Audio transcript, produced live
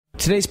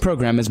Today's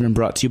program has been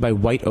brought to you by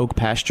White Oak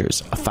Pastures,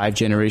 a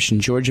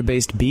 5-generation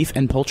Georgia-based beef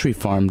and poultry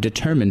farm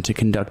determined to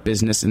conduct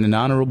business in an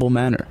honorable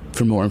manner.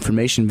 For more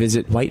information,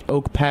 visit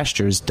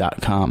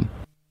whiteoakpastures.com.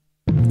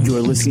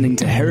 You're listening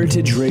to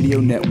Heritage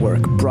Radio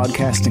Network,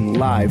 broadcasting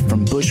live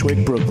from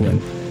Bushwick,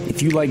 Brooklyn.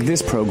 If you like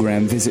this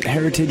program, visit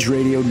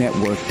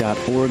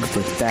heritageradionetwork.org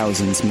for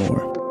thousands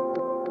more.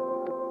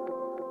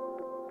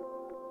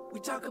 We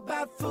talk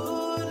about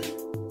food,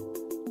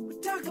 we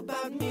talk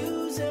about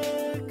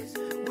music,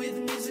 with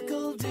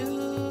musical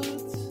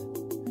dudes,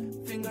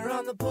 finger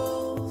on the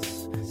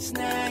pulse,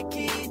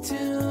 snacky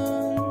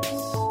tunes.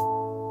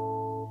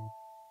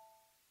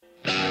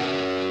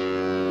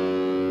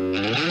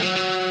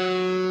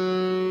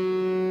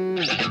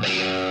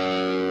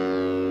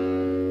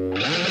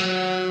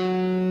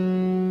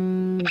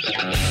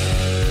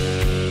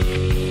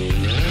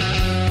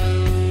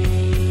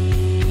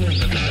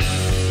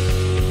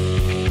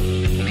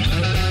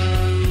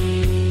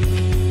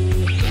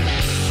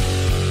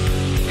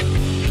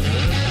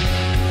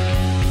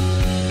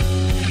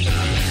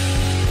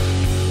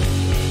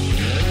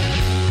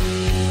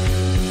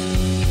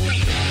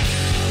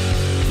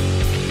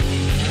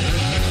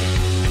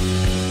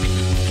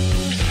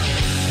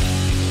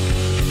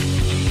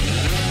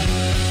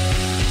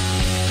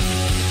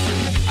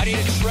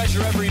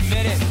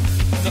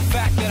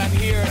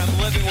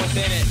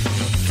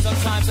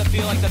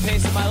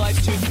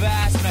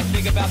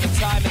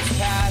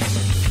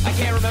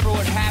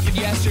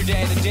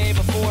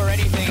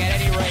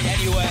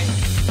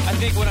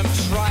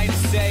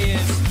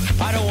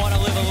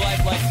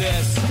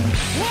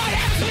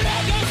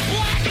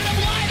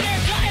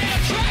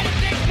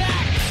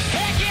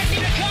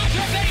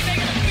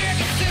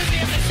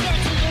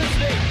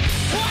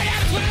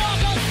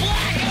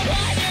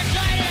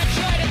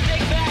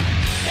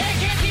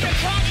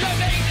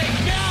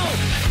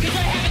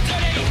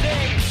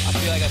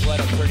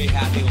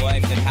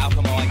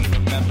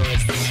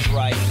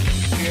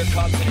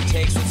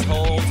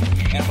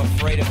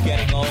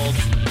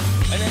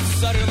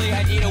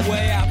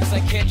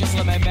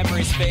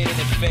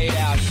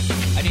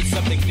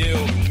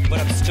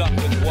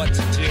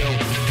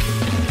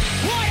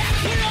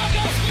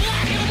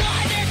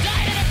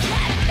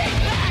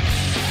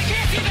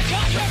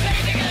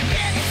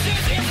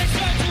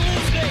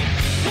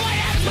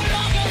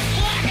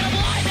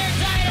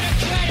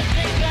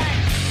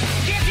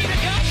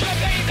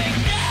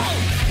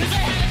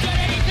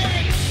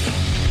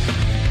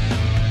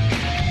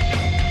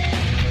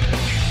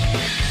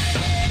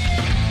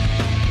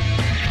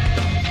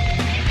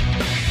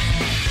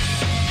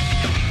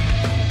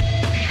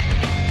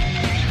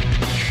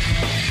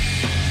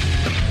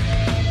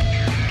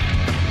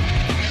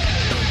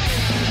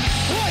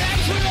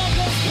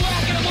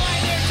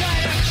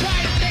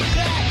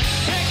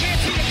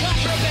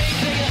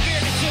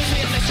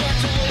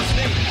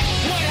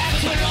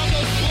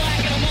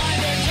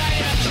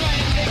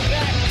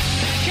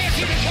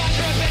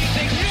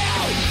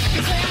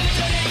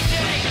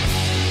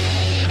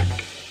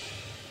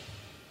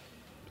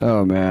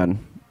 Oh,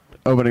 man.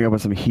 Opening up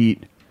with some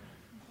heat.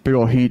 Big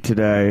ol' heat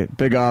today.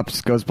 Big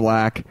ups, goes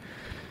black.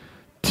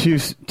 Two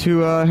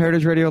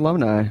Heritage Radio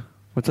alumni.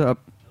 What's up?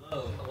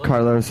 Hello.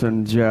 Carlos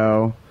and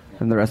Joe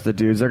and the rest of the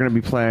dudes. They're going to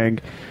be playing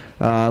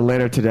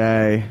later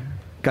today.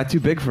 Got too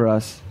big for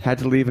us. Had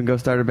to leave and go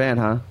start a band,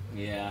 huh?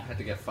 Yeah, I had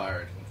to get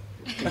fired.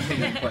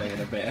 Continue playing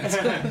in a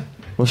band.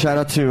 Well, shout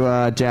out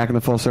to Jack and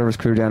the full service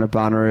crew down at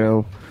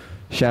Bonnaroo.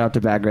 Shout out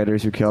to Bag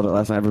Raiders who killed it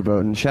last night for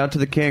Bowden. Shout out to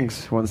the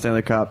Kings who won the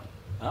Stanley Cup.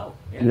 Oh,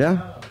 yeah.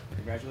 Yeah.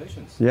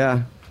 Congratulations.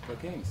 Yeah. Go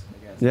Kings,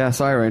 I guess. Yeah,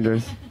 sorry,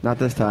 Rangers. Not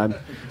this time.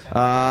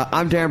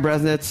 I'm Darren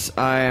Bresnitz.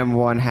 I am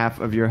one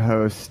half of your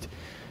host.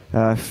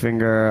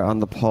 Finger on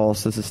the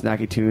pulse. This is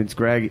Snacky Tunes.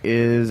 Greg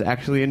is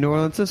actually in New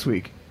Orleans this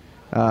week.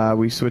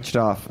 We switched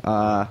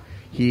off.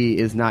 He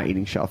is not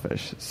eating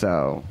shellfish,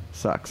 so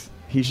sucks.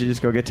 He should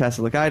just go get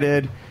tested like I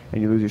did,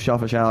 and you lose your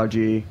shellfish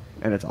allergy,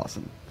 and it's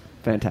awesome.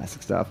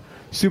 Fantastic stuff.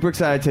 Super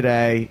excited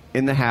today.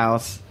 In the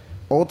house.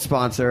 Old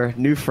sponsor,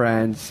 new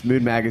friends,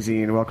 Mood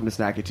Magazine. Welcome to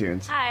Snacky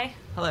Tunes. Hi.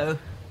 Hello.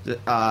 You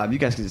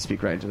guys can just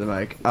speak right into the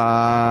mic.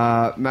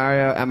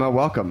 Mario, Emma,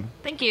 welcome.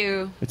 Thank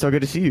you. It's so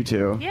good to see you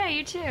two. Yeah,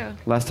 you too.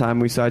 Last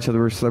time we saw each other,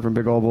 we were slurping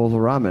big old bowls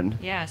of ramen.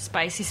 Yeah,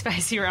 spicy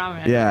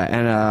ramen.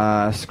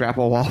 Yeah, and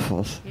Scrapple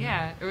waffles.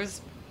 Yeah, it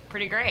was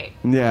pretty great.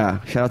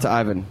 Yeah, shout out to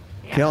Ivan.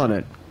 Yeah. Killing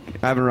it.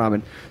 Ivan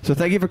Ramen. So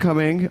thank you for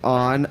coming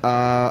on.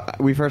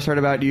 We first heard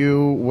about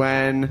you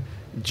when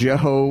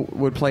Joe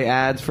would play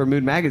ads for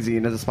Mood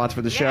Magazine as a sponsor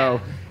for the show.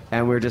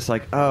 And we were just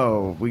like,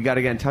 oh, we got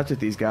to get in touch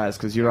with these guys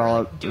because you're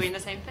all doing the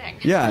same thing.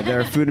 Yeah, they're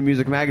a food and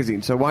music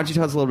magazine. So why don't you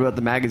tell us a little bit about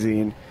the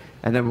magazine,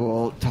 and then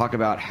we'll talk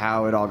about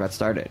how it all got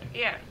started.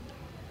 Yeah.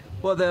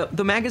 Well,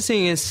 the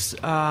magazine is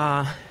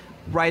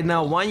right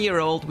now 1 year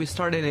old. We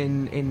started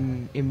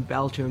in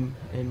Belgium,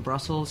 in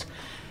Brussels.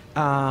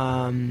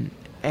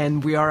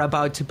 And we are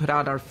about to put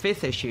out our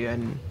 5th issue.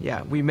 And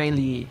yeah, we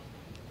mainly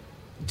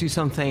do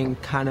something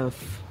kind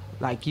of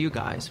like you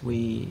guys.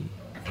 We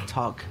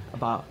talk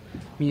about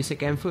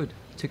music and food.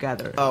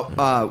 together.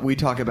 Oh, we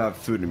talk about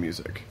food and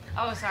music.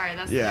 Oh, sorry,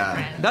 that's Yeah.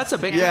 different. That's a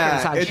big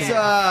difference, Yeah,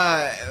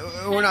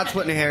 actually. it's we're not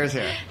splitting hairs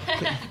here.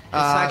 So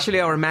actually,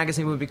 our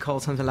magazine would be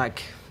called something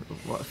like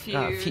what,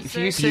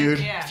 Fusic. Feud.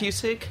 Yeah.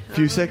 Fusic.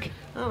 Fusic.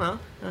 I don't know.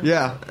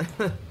 Yeah.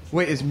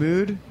 Wait, is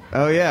mood?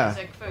 Oh yeah.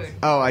 Music, food.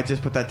 Oh, I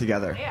just put that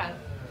together. Yeah,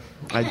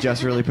 I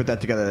just really put that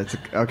together. That's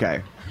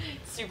okay.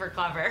 super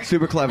clever.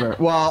 Super clever.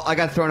 Well, I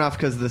got thrown off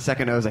because the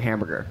second O is a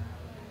hamburger.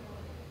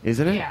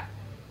 Isn't it? Yeah.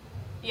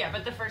 Yeah,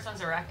 but the first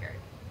one's a record.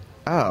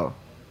 Oh.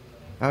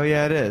 Oh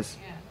yeah, it is.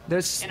 Yeah.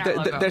 There's In our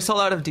logo. there's a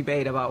lot of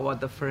debate about what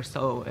the first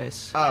O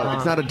is. Oh,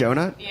 it's not a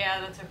donut?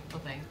 Yeah, that's a cool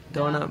thing.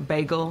 donut,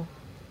 bagel.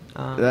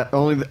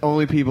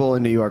 Only people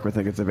in New York would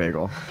think it's a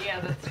bagel. Yeah,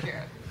 that's true.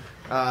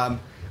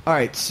 All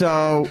right,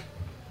 so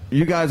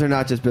you guys are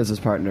not just business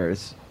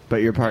partners, but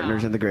you're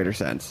partners No. in the greater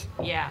sense.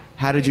 Yeah.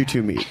 How did you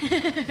two meet?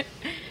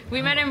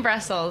 We met in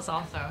Brussels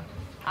also.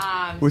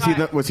 Was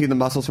so he the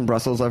muscles from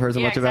Brussels I've heard so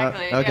Yeah, much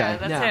exactly. about? Yeah,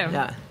 Okay. that's him.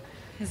 Yeah.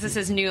 This is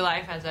his new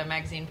life as a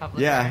magazine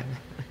publisher. Yeah.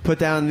 Put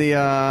down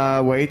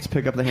the weights,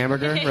 pick up the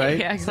hamburger, right?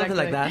 Yeah, exactly. Something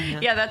like that, yeah.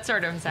 Yeah, that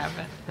sort of has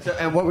happened. So,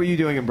 and what were you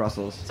doing in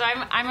Brussels? So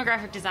I'm a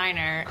graphic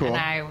designer, Cool. and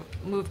I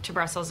moved to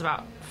Brussels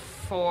about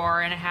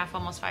 4.5,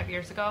 almost 5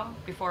 years ago,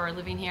 before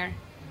living here,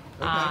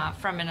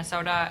 from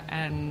Minnesota,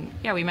 and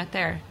yeah, we met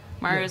there.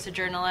 Mario's a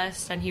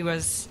journalist, and he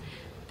was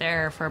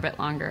there for a bit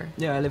longer.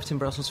 Yeah, I lived in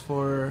Brussels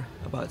for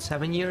about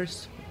 7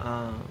 years,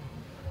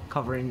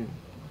 covering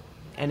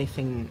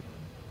anything,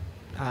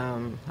 I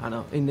don't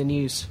know, in the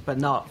news, but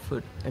not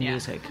food and Yeah.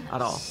 music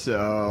at all.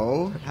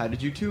 So, how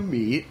did you two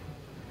meet?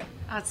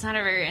 Oh, it's not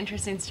a very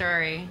interesting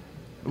story.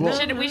 Well-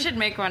 we should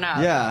make one up.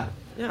 Yeah.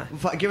 Yeah.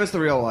 Give us the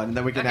real one, and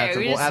then we can Okay, add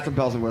some. we We'll just- add some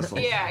bells and whistles.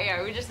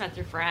 Yeah, we just met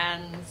through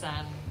friends,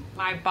 and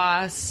my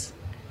boss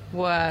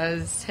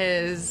was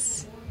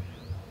his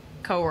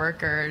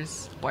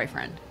coworker's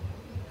boyfriend.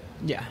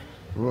 Yeah.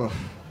 Oof.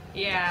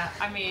 Yeah,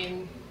 I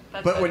mean.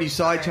 That's But a when you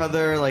saw each story.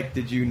 other, like,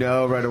 did you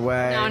know right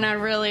away? No, not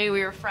really.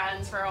 We were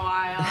friends for a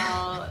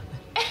while.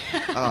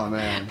 Oh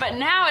man. But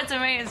now it's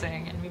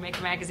amazing, and we make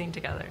a magazine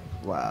together.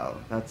 Wow,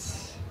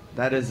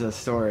 that is a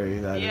story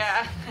that is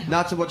Yeah.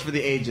 not so much for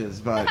the ages,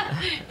 but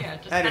Yeah,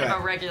 just Anyway. kind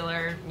of a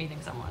regular meeting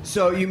someone.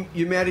 so you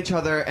met each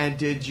other, and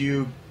did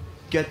you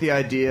get the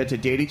idea to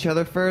date each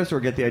other first, or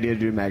get the idea to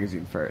do a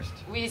magazine first?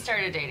 We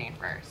started dating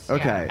first.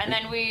 Okay. Yeah. And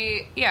then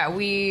we.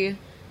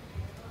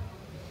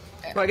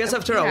 Well, I guess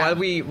after a Yeah. while,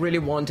 we really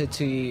wanted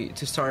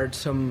to start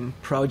some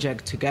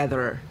project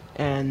together,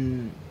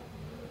 and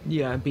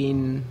yeah,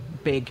 being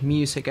big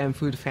music and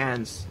food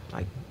fans,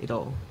 like it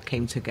all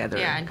came together.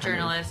 Yeah, and kind of.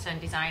 journalist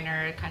and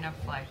designer kind of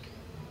like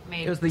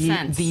made It was the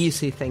sense.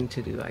 easy thing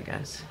to do, I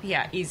guess.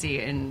 Yeah, easy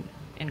in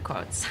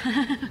quotes.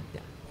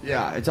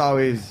 Yeah, it's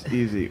always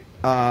easy.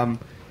 And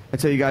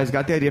so you guys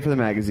got the idea for the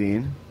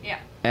magazine, Yeah.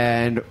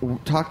 and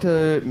talk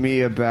to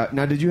me about.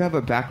 Now, did you have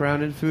a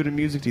background in food and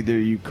music? Either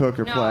you cook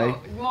or play?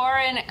 More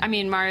in. I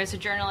mean, Mario's a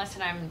journalist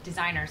and I'm a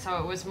designer, so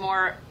it was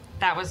more.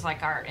 That was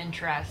like our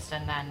interest,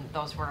 and then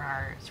those were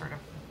our sort of,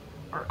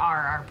 or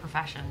are our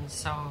professions.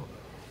 So,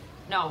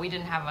 no, we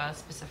didn't have a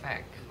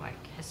specific like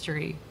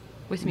history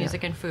with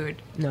music and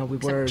food. No, we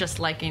except were just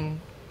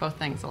liking both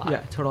things a lot.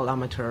 yeah, total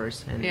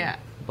amateurs and Yeah.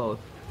 both.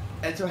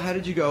 And so, how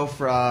did you go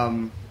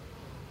from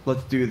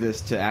let's do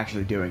this to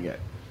actually doing it?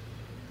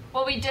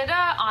 Well, we did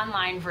a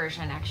online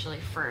version actually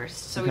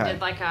first. So we Okay.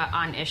 did like a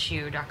on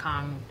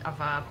issue.com of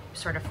a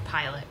sort of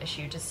pilot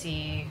issue to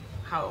see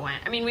how it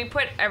went. I mean, we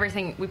put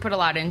a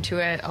lot into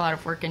it, a lot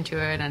of work into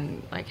it,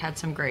 and like had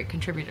some great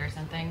contributors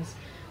and things.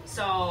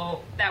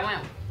 So that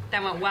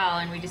went well,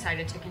 and we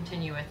decided to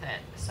continue with it.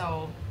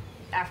 So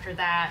after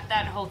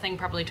that whole thing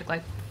probably took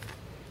like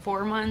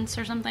 4 months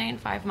or something,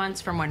 5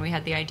 months from when we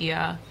had the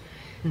idea.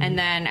 And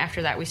then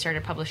after that, we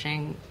started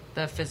publishing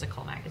the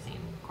physical magazine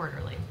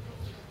quarterly.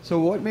 So,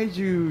 what made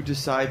you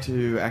decide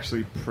to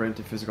actually print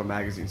a physical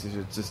magazine? Since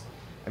it's just,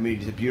 I mean,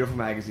 it's a beautiful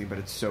magazine, but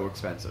it's so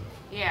expensive.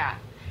 Yeah.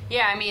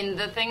 I mean,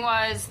 the thing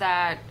was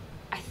that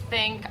I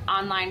think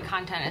online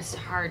content is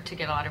hard to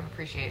get a lot of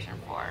appreciation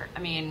for. I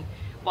mean,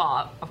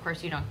 well, of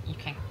course you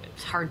can't.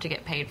 It's hard to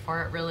get paid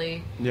for it,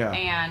 really. Yeah.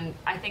 And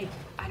I think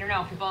I don't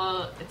know,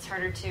 people. It's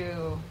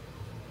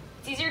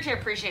easier to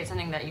appreciate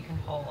something that you can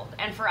hold.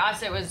 And for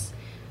us, it was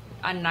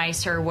a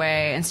nicer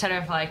way, instead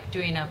of like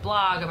doing a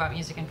blog about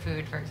music and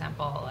food, for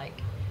example, like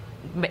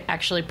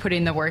actually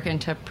putting the work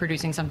into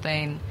producing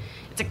something.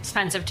 It's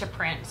expensive to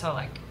print, so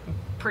like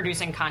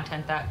producing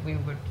content that we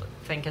would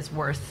think is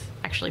worth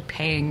actually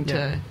paying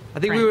to I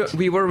think print.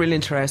 we were really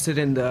interested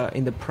in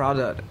the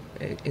product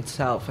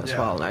itself as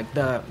well. Like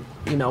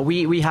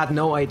we had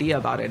no idea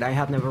about it. I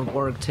had never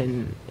worked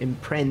in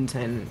print,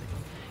 and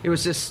it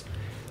was just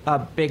a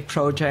big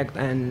project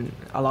and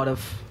a lot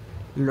of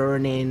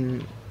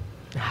learning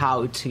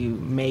how to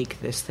make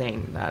this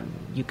thing that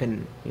you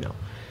can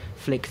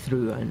flick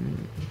through,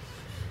 and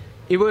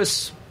it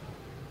was.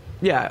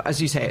 Yeah,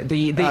 as you say,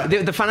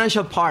 the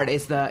financial part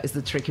is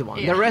the tricky one.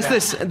 Yeah. The rest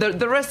is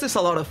the rest is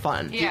a lot of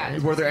fun. Yeah.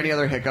 Were there any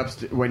other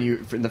hiccups when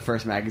you in the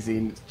first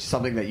magazine?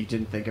 Something that you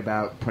didn't think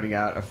about putting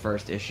out a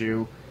first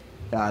issue,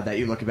 that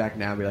you look back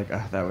now and be like,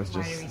 oh, that was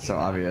Why did we just do so that?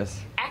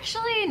 obvious?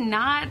 Actually,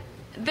 not.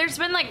 There's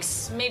been like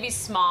maybe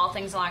small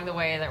things along the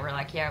way that were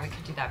like, yeah, we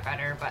could do that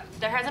better, but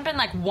there hasn't been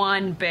like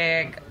one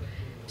big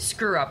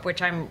screw up,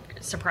 which I'm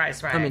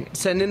surprised by. I mean,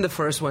 sending the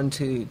first one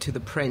to the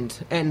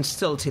print, and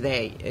still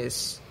today,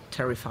 is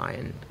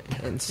terrifying.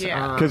 And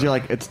Yeah. Because you're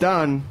like, it's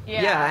done.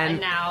 yeah, and and-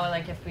 now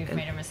like if we've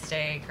made a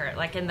mistake or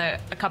like in a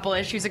couple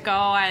issues ago,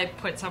 I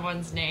put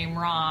someone's name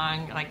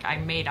wrong. Like I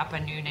made up a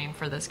new name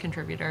for this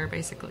contributor,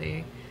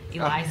 basically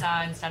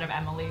Eliza instead of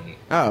Emily.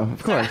 Oh,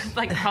 of course. So,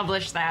 like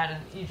publish that,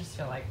 and you just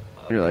feel like,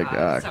 oh, You're like,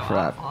 God, so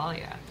crap. awful.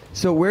 Yeah.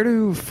 So where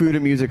do food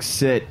and music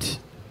sit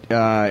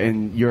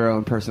in your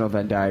own personal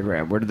Venn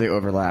diagram? Where do they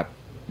overlap?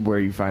 Where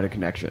you find a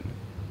connection?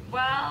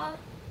 Well,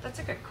 that's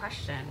a good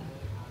question.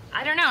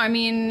 I don't know. I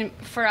mean,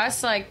 for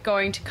us, like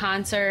going to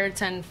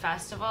concerts and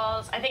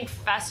festivals, I think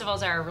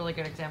festivals are a really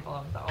good example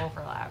of the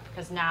overlap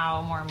because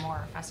now more and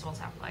more festivals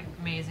have like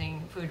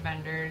amazing food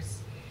vendors.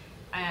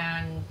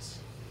 And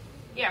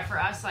yeah, for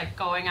us, like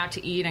going out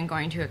to eat and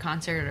going to a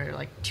concert are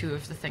like two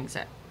of the things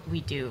that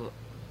we do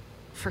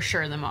for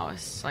sure the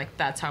most. Like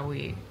that's how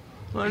we.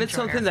 Well, and it's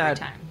enjoy our something free that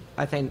time.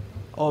 I think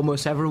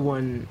almost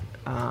everyone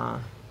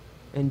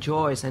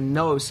enjoys and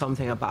knows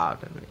something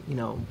about. You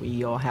know,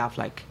 we all have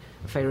like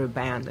a favorite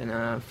band and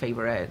a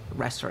favorite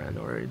restaurant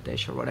or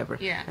dish or whatever.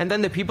 Yeah. And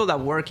then the people that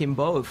work in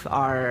both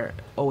are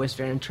always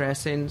very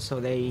interesting, so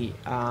they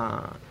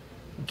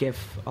give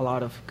a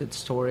lot of good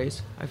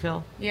stories, I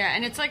feel. Yeah,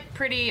 and it's like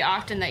pretty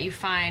often that you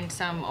find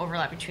some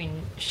overlap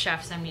between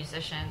chefs and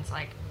musicians.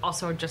 Like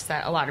also just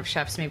that a lot of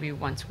chefs maybe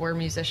once were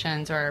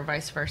musicians or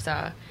vice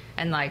versa.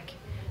 And like,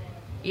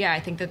 yeah, I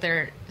think that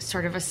they're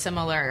sort of a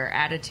similar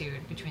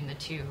attitude between the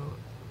two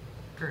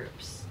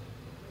groups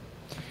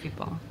of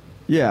people.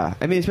 Yeah,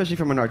 I mean, especially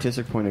from an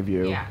artistic point of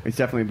view, Yeah. it's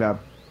definitely about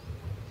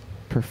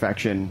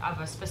perfection Of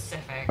a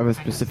specific of a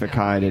specific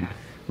skill, kind and yeah.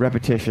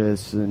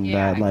 repetitious, and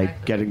Yeah, like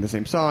exactly. getting the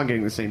same song,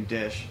 getting the same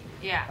dish.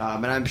 Yeah.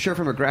 And I'm sure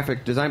from a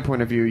graphic design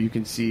point of view, you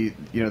can see,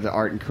 you know, the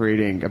art in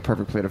creating a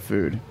perfect plate of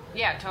food.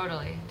 Yeah,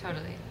 totally.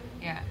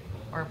 Yeah.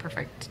 Or a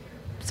perfect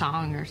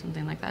song or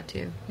something like that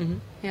too. Mm-hmm.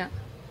 Yeah.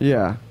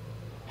 Yeah.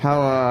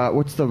 How?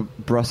 What's the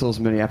Brussels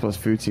Minneapolis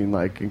food scene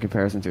like in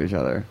comparison to each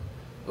other?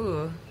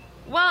 Ooh.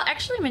 Well,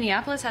 actually,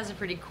 Minneapolis has a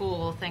pretty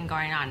cool thing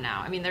going on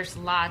now. I mean, there's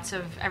lots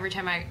of, every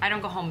time I don't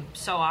go home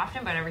so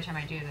often, but every time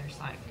I do, there's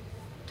like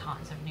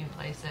tons of new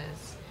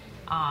places.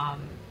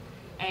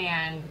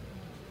 And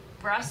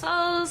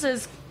Brussels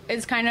is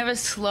kind of a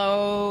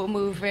slow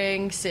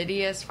moving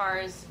city as far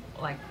as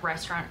like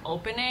restaurant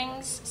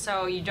openings,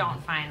 so you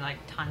don't find like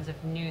tons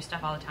of new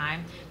stuff all the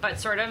time, but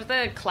sort of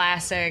the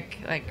classic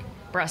like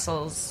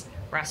Brussels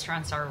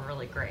restaurants are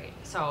really great.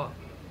 So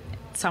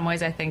in some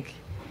ways I think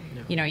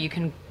you know you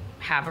can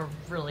have a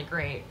really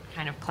great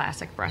kind of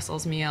classic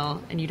Brussels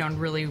meal and you don't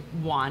really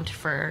want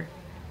for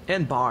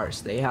And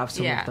bars. They have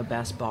some Yeah. of the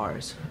best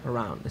bars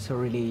around. It's a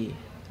really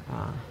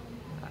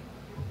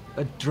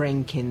a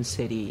drinking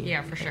city.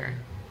 yeah for sure.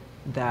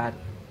 That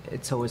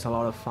it's always a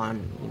lot of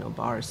fun. You know,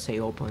 bars stay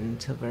open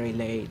till very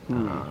late.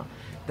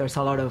 There's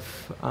a lot of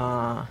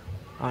I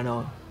don't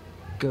know,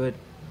 good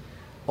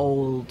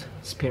old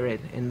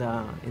spirit in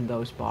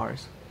those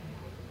bars.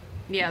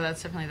 Yeah,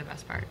 that's definitely the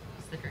best part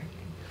is the drinking.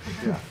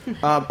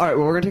 All right,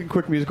 well, we're going to take a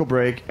quick musical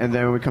break, and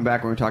then when we come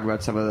back, we're going to talk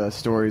about some of the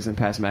stories in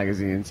past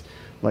magazines,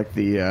 like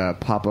the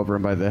pop-over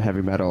by the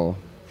heavy metal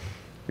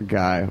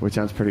guy, which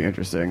sounds pretty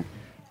interesting.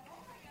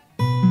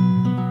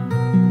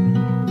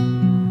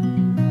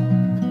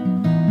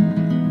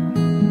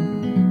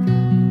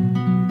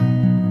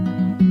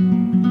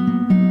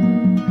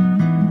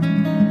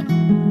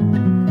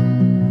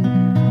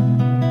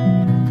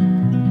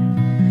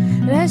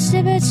 I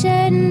step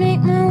outside and make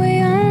my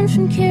way on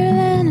from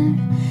Carolina.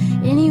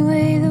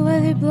 Anyway, the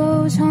weather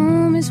blows,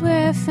 home is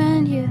where I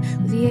find you.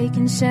 With the ache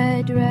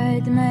inside to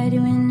ride the mighty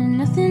wind and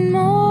nothing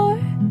more.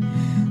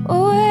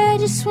 Oh, I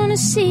just wanna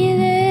see you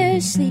there,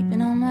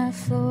 sleeping on my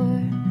floor.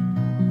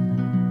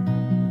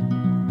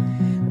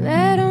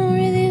 Well, I don't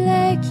really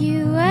like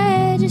you,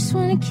 I just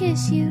wanna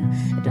kiss you.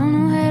 I don't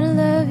know how to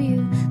love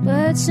you,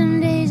 but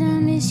some days I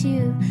miss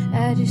you.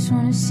 I just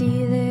wanna see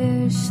you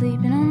there,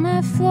 sleeping on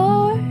my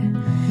floor.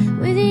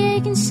 With the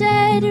ache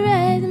inside to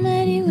ride the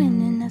mighty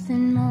wind and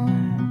nothing more.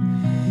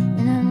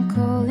 And I'm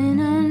calling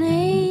on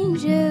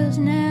angels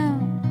now.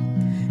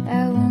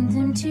 I want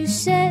them to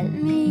set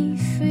me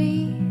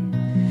free.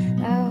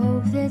 I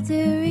hope that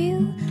they're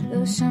real,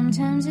 though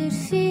sometimes it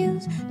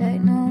feels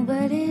like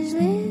nobody's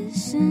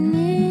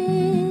listening.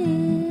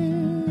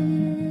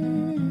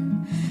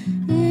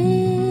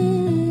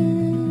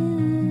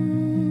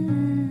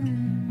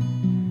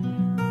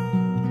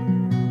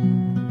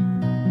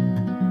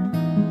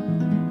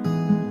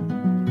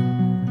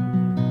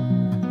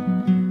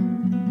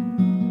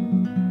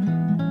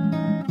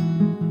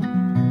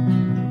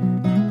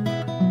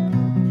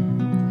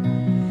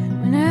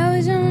 When I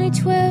was only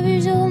 12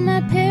 years old,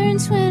 my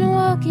parents went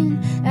away. walking.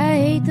 I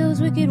hate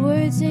those wicked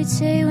words they'd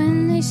say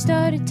when they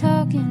started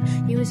talking.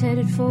 He was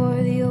headed for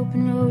the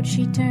open road.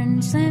 She turned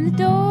and slammed the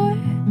door.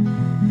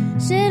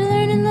 Said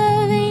learning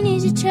love ain't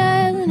easy,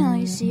 child, when all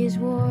you see is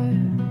war.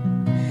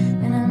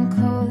 And I'm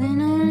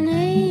calling on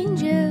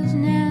angels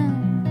now.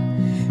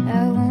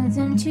 I want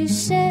them to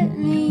set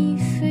me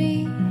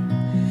free.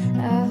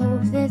 I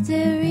hope that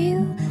they're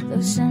real, though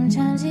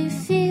sometimes it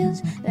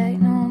feels like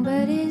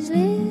nobody's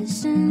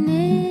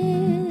listening.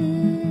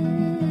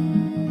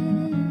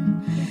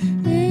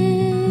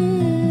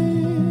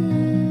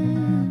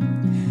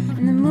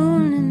 And the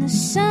moon and the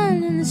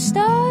sun and the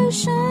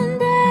stars shone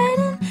bright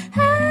and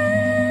high.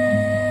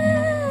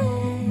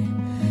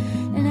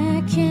 And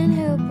I can't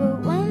help but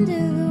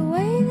wonder the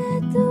way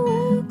that the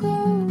world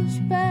goes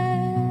by.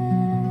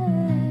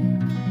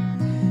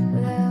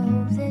 Well, I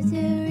hope that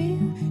they're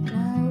real, and I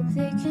hope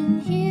they can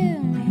hear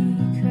me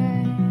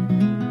cry.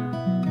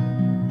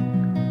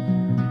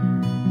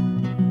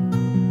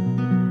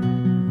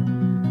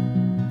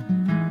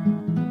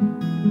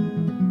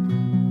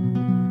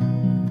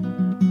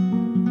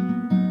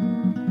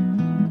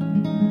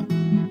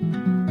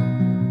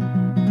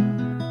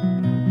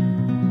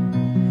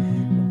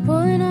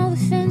 Pulling all the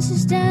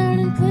fences down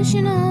and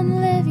pushing on the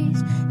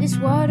levees. This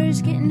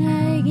water's getting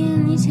high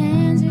again, these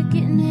hands are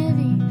getting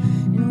heavy.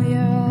 And we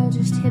are all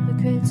just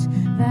hypocrites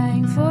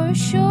vying for a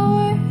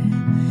shore,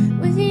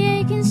 with the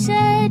ache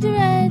inside to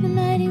ride the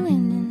mighty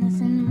wind and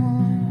nothing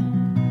more.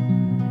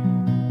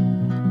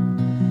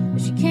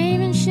 But she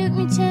came and shook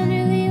me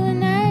tenderly one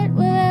night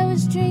while I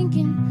was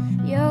drinking.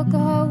 The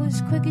alcohol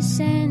was quick as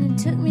sand and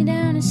took me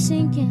down a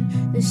sinking.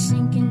 The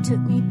sinking took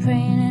me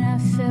praying and I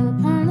fell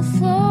upon the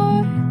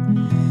floor.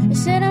 I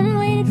said I'm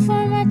waiting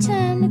for my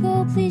time to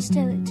go, please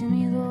tell it to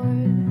me, Lord.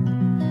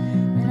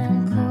 And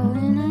I'm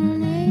calling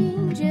on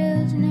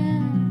angels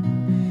now.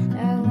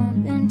 I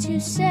want them to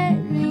set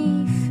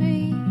me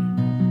free.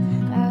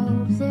 I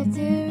hope that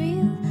they're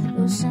real,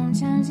 though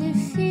sometimes it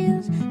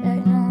feels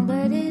like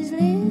nobody's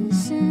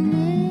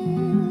listening.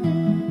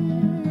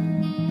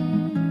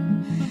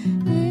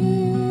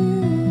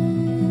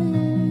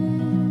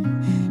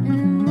 And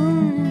the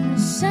moon and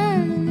the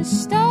sun and the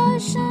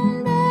stars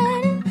shine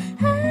bright and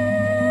high.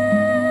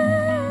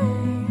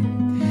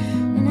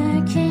 And I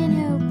can't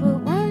help but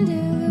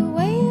wonder the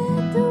way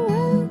that the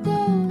world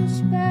goes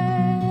by.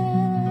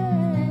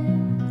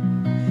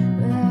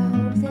 Well, I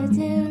hope that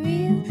they're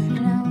real,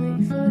 and I'll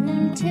wait for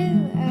them till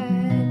I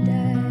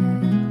die.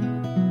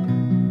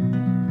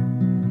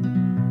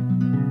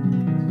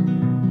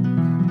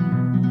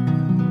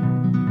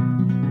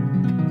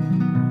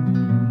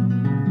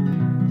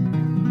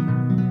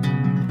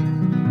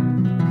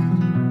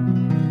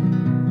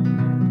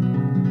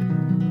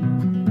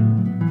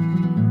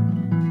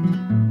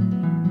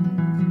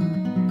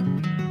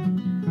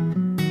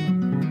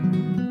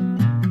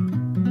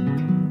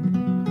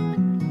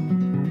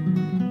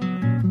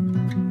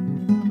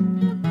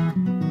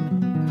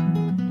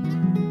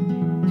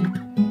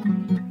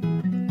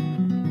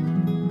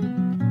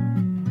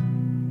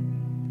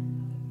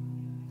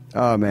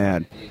 Oh,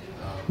 man.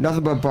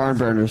 Nothing but barn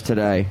burners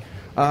today.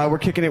 We're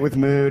kicking it with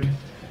Mood,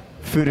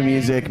 Food and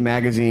Music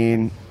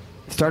magazine.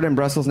 Started in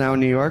Brussels, now in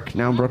New York,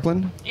 now in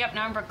Brooklyn. Yep,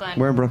 now in Brooklyn.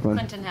 Where in Brooklyn?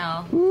 Clinton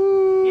Hill.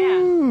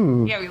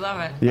 Ooh. Yeah, we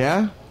love it.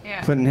 Yeah?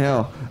 Yeah. Clinton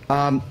Hill.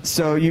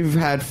 So you've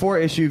had 4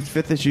 issues,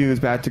 5th issue is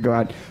about to go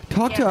out.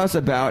 Talk to Yeah. us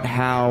about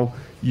how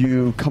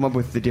you come up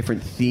with the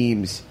different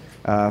themes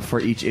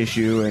for each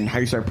issue and how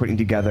you start putting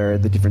together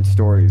the different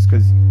stories,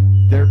 because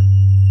they're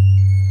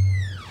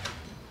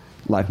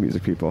live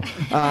music people.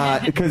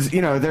 Because,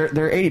 you know,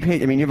 they're 80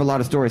 pages. I mean, you have a lot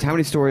of stories. How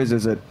many stories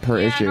is it per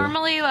issue?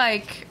 Normally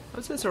like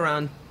What's this,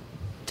 around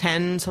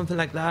 10, something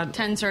like that?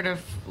 10 sort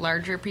of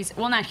larger pieces.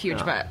 Well, not huge,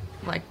 but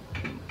like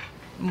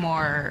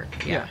more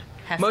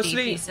hefty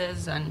Mostly-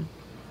 pieces. And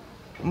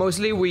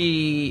Mostly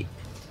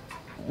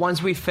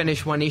once we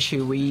finish one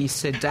issue, we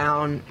sit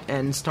down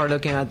and start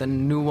looking at the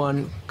new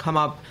one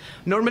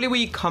normally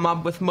we come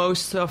up with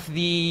most of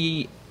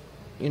the,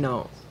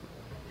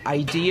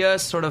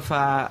 ideas, sort of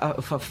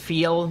a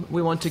feel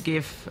we want to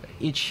give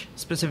each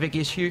specific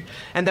issue,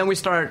 and then we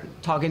start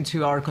talking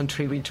to our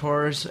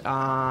contributors.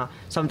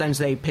 Sometimes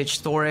they pitch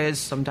stories,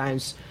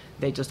 sometimes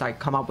they just like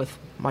come up with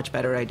much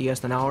better ideas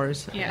than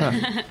ours.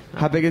 yeah.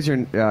 How big is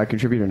your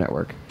contributor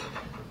network?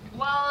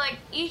 Well, like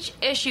each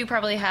issue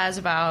probably has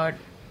about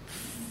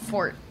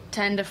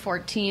 10 to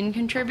 14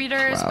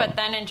 contributors, Wow. but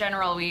then in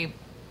general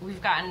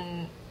we've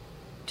gotten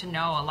to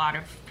know a lot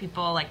of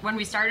people. Like when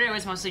we started, it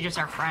was mostly just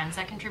our friends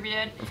that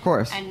contributed. Of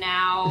course. And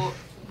now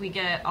we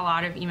get a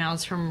lot of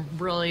emails from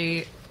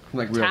really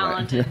Like real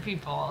talented life.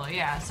 people.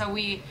 Yeah. So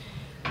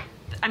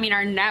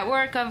our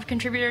network of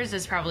contributors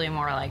is probably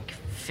more like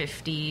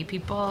 50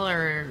 people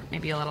or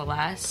maybe a little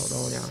less.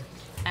 Total,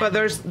 yeah. But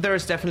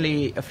there's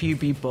definitely a few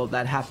people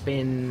that have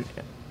been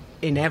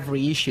in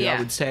every issue, I Yeah.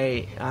 would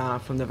say,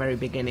 from the very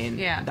beginning,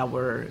 Yeah. that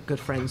were good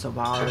friends of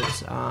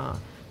ours.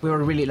 We were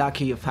really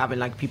lucky of having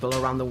like people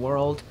around the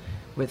world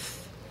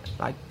with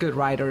like good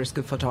writers,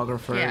 good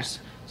photographers.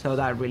 Yeah. So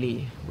that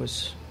really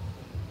was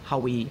how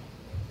we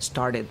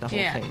started the whole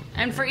thing.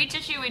 And for each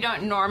issue, we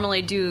don't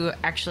normally do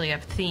actually a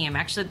theme.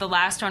 Actually, the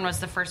last one was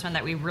the first one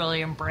that we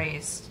really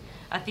embraced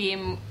a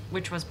theme,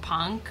 which was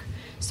punk.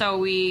 So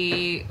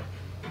we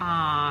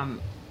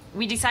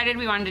decided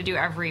we wanted to do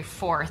every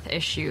fourth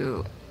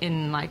issue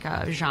in like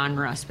a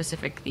genre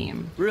specific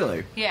theme.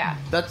 Really? Yeah.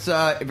 That's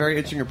a very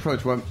interesting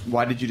approach.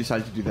 Why did you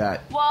decide to do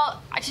that?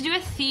 Well, to do a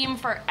theme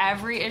for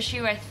every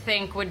issue, I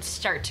think would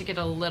start to get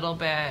a little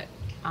bit,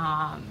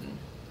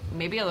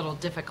 maybe a little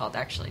difficult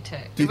actually. Do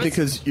you think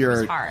because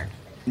your hard.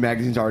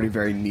 magazine's already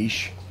very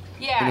niche?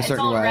 Yeah, in a it's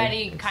certain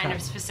already way? kind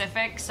of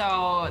specific.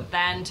 So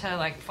then to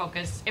like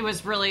focus, it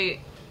was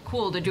really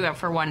cool to do it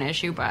for one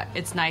issue, but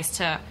it's nice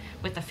to,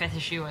 with the fifth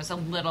issue, it was a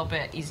little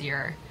bit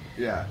easier.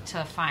 Yeah.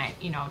 To find,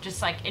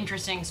 just like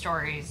interesting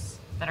stories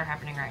that are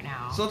happening right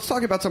now. So let's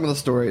talk about some of the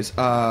stories.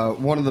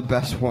 One of the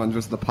best ones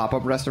was the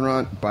pop-up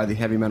restaurant by the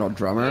heavy metal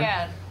drummer.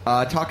 Yeah.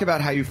 Talk about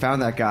how you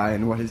found that guy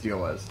and what his deal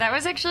was. That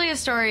was actually a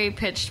story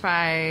pitched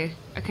by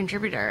a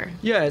contributor.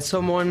 Yeah,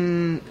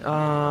 someone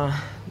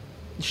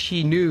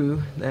she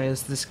knew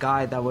there's this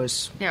guy that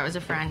was Yeah, it was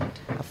a friend.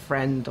 a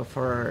friend of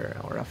her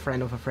or a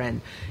friend of a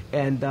friend,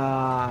 and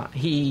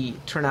he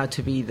turned out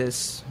to be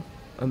this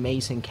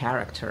amazing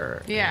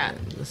character. Yeah.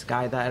 This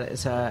guy that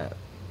is a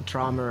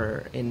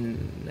drummer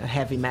in a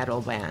heavy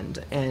metal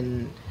band,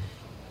 and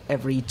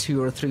every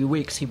 2 or 3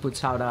 weeks he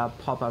puts out a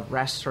pop-up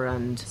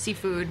restaurant.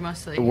 Seafood,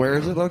 mostly. Where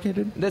is it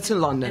located? That's in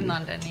London. In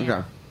London, yeah.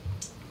 Okay.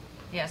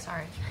 Yeah,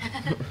 sorry.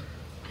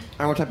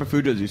 And what type of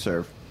food does he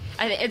serve?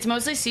 It's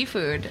mostly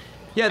seafood.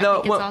 Yeah, I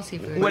think it's all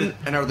seafood.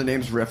 And are the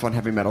names riff on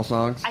heavy metal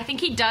songs? I think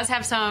he does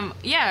have some,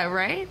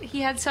 right?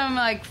 He had some,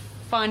 like,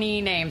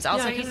 funny names.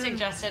 Also, he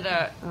suggested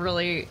a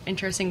really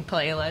interesting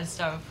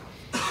playlist of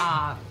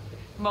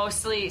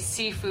mostly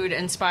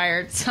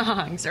seafood-inspired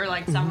songs, or,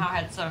 like, somehow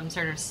had some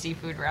sort of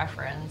seafood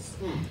reference.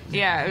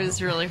 Yeah, it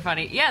was really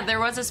funny. Yeah, there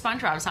was a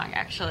SpongeBob song,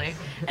 actually.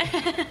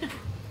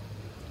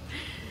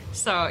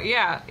 So,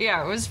 yeah,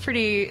 it was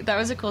that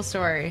was a cool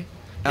story.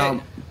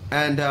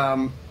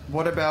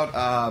 What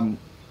about,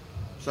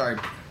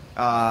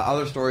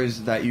 other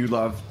stories that you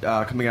love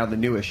coming out of the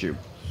new issue?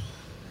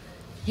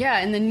 Yeah,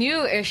 in the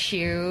new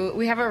issue,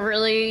 we have a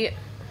really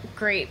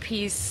great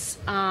piece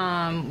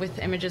with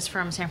images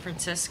from San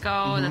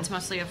Francisco. That's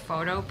mostly a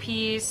photo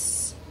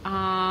piece.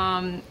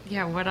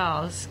 What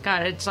else?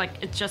 God,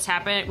 it just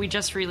happened. We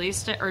just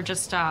released it, or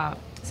just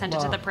sent it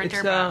to the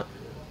printer.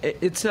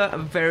 It's a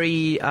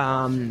very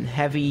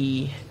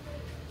heavy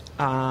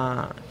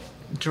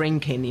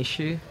drinking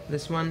issue,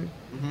 this one.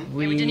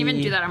 We didn't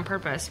even do that on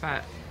purpose,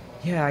 but...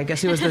 Yeah, I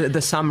guess it was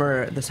the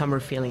summer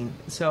feeling.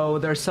 So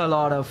there's a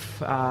lot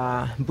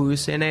of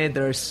booze in it.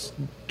 There's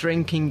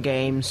drinking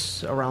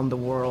games around the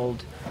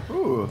world.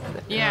 Ooh.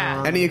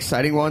 Yeah. Any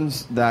exciting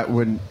ones that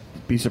would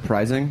be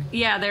surprising?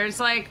 Yeah,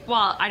 there's I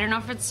don't know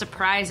if it's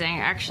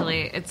surprising,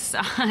 actually. It's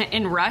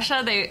in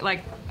Russia, they,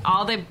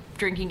 all the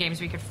drinking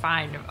games we could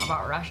find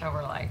about Russia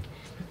were,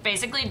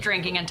 basically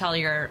drinking until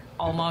you're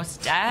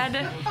almost dead.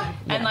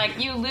 And,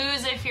 you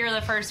lose if you're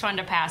the first one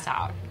to pass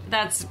out.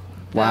 That's...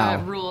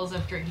 the rules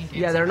of drinking games.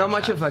 Yeah, they're not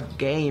much of a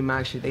game,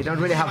 actually. They don't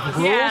really have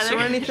rules or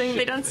anything.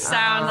 They don't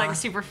sound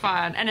super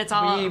fun, and it's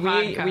all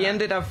vodka. We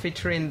ended up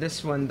featuring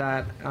this one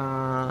that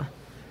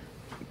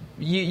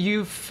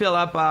you fill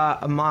up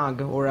a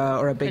mug or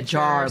a big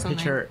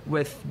pitcher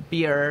with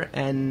beer,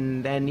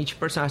 and then each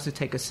person has to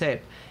take a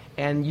sip,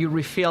 and you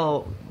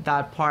refill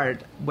that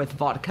part with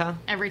vodka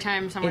every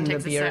time someone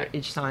takes a beer sip.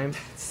 each time.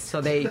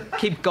 So they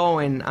keep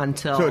going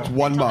until... So it's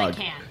one mug.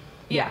 They can.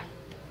 Yeah.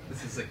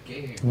 This is a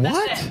game.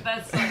 What?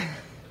 That's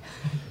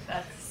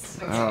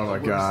Oh my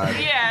god.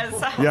 Yeah, it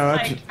sounds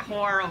that's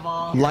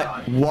horrible.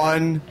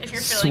 One If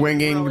you're feeling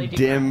swinging really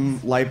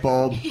dim light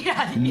bulb,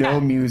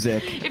 no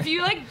music. If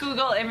you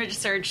Google image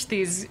search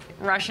these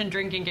Russian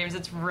drinking games,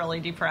 it's really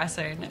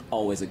depressing.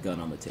 Always a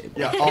gun on the table.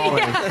 Yeah,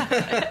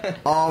 always.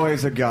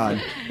 Always a gun.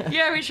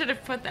 Yeah, we should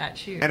have put that.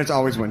 Shoot. And it's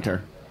always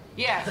winter.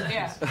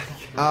 Yeah.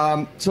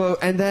 So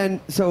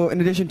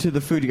in addition to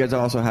the food, you guys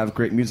also have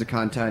great music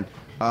content.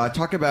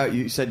 Talk about,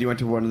 you said you went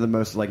to one of the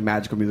most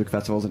magical music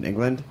festivals in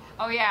England.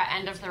 Oh yeah,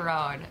 End of the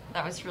Road.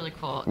 That was really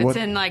cool. It's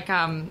in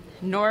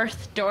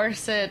North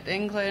Dorset,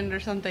 England or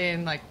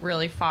something,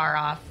 really far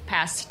off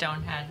past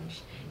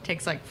Stonehenge. It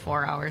takes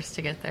 4 hours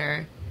to get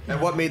there.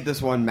 And what made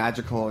this one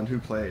magical, and who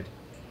played?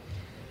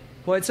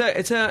 Well,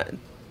 it's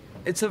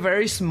a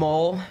very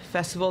small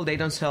festival. They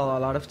don't sell a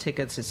lot of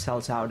tickets. It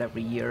sells out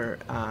every year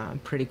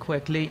pretty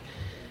quickly.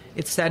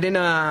 It's set in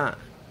a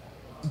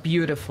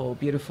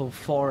beautiful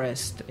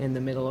forest in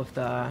the middle of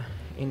the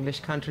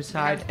English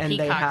countryside, and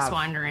they have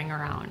wandering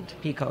around.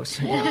 Peacocks.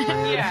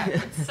 Yeah,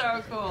 it's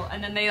so cool.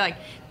 And then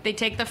they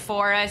take the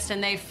forest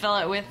and they fill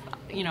it with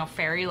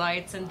fairy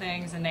lights and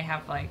things, and they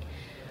have a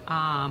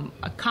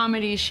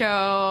comedy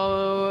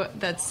show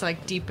that's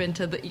deep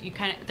into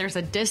there's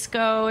a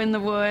disco in the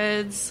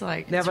woods.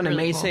 They have an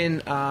really amazing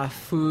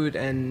food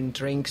and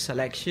drink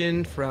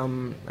selection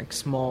from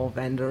small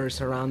vendors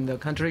around the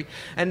country.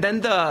 And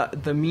then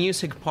the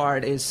music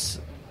part is,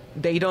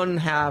 they don't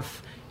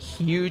have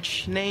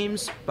huge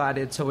names, but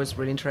it's always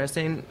really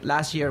interesting.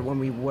 Last year when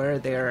we were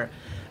there,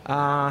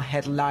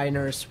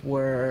 headliners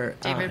were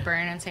David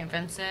Byrne and St.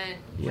 Vincent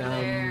were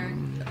there.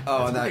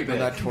 Oh, and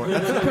that tour.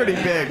 That's pretty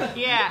big.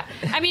 Yeah,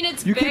 I mean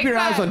it's You big, keep your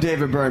eyes but- on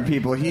David Byrne,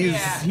 people.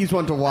 He's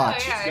one to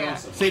watch. Oh, yeah.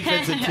 St.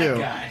 Vincent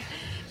too.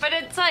 But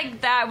it's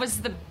like that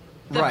was the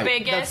Right.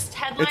 biggest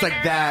headliner. It's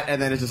like that,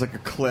 and then it's just like a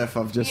cliff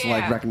of just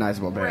like Yeah.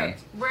 recognizable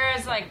bands. Right.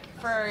 Whereas like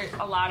for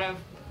a lot of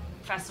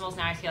festivals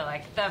now, I feel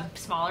like the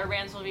smaller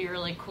bands will be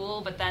really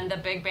cool, but then the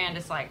big band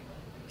is like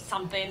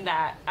something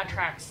that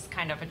attracts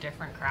kind of a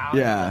different crowd.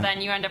 Yeah. So then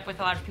you end up with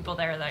a lot of people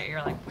there that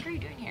you're like, what are you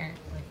doing here?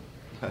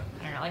 Like,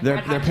 I don't know. Like They're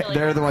Red Hot Chili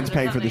they're the ones Peppers or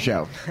paying for the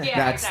show. something.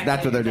 Yeah,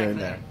 that's what they're doing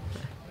there.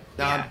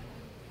 Yeah.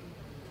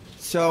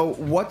 So,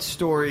 what's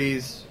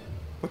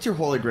your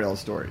holy grail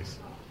stories?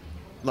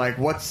 Like,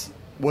 what's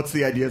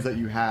the ideas that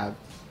you have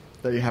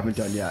that you haven't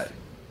done yet?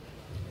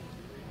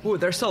 Ooh,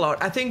 there's a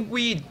lot. I think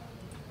we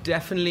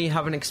definitely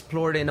haven't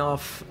explored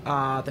enough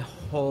the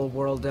whole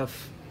world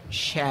of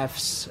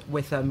chefs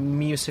with a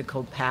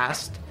musical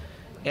past,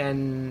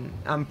 and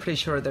I'm pretty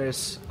sure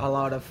there's a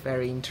lot of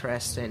very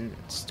interesting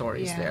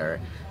stories Yeah.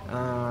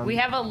 there. We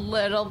have a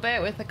little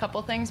bit with a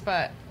couple things,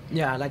 but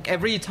Yeah, like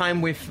every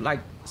time we've like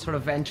sort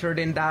of ventured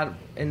in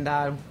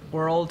that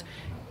world,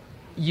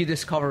 you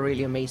discover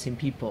really amazing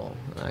people.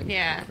 Like,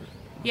 yeah.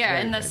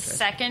 Very In the interesting.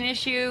 second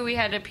issue, we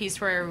had a piece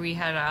where we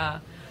had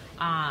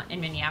in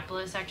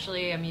Minneapolis,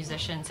 actually, a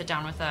musician sit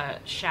down with a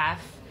chef,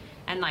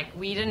 and like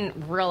we didn't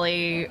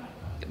really.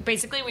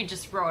 Basically, we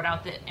just wrote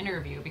out the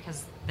interview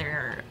because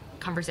their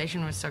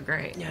conversation was so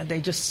great. Yeah,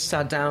 they just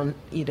sat down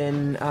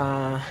eating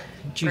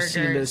Juicy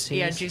Burgers. Lucy's.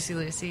 Yeah, Juicy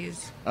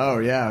Lucy's. Oh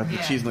yeah, the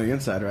Yeah. cheese on the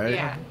inside,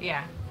 right?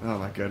 Yeah. Oh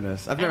my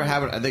goodness, I've never had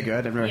one. Are they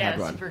good? I've never Yeah, had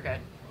it's one. super good.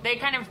 They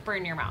kind of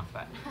burn your mouth,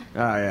 but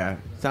Oh yeah,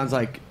 sounds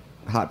like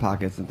Hot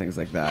Pockets and things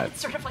like that.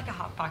 it's sort of like a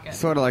hot pocket.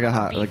 Sort of like a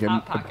hot, beef like a,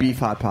 hot a pocket. beef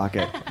Hot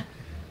Pocket.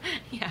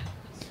 Yeah.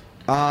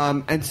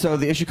 And so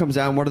the issue comes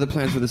down. What are the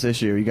plans for this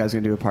issue? You guys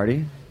gonna do a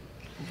party?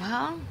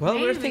 Well,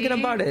 we're thinking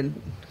maybe. about it.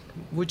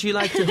 Would you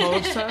like to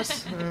host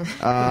us?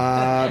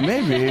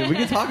 Maybe we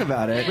can talk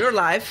about it. We're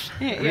live.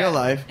 Real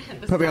life.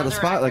 This Put me is on the on the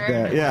spot like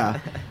record. that.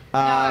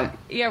 Yeah.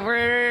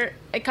 Yeah,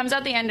 it comes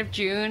out the end of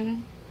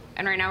June,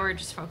 and right now we're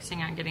just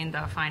focusing on getting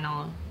the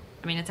final.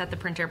 I mean, it's at the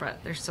printer,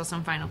 but there's still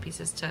some final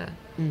pieces to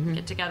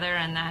get together,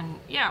 and then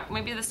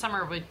maybe this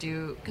summer we'd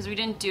do, because we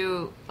didn't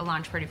do a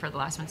launch party for the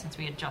last one since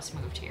we had just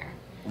moved here.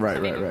 Right,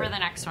 so maybe right, right. for the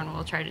next one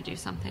we'll try to do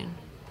something,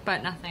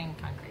 but nothing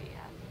concrete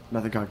yet.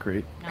 Nothing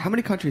concrete. No. How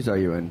many countries are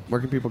you in?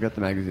 Where can people get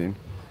the magazine?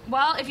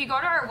 Well, if you go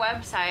to our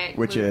website,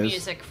 Which is?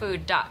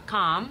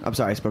 moodmusicfood.com, I'm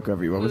sorry, I spoke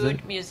over you. What was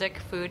it?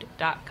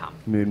 moodmusicfood.com.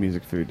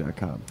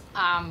 Moonmusicfood.com.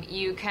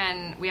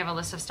 We have a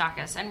list of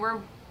stockists, and we're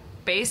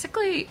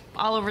basically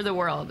all over the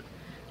world.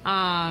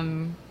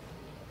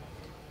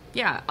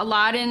 A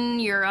lot in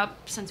Europe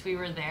since we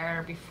were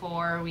there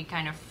before. We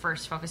kind of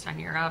first focused on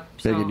Europe.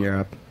 Big in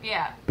Europe.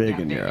 Yeah. Big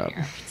yeah, in Europe.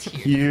 It's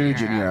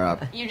Huge in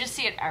Europe. You just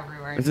see it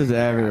everywhere. It's just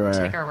everywhere.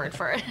 Take our word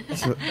for it.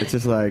 It's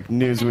just like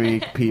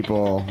Newsweek,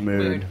 People,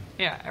 Mood.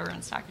 Yeah,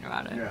 everyone's talking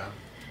about it.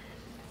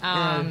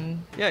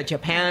 Yeah,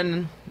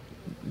 Japan.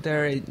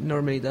 There it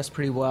normally does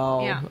pretty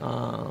well. Yeah.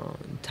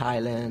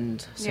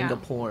 Thailand,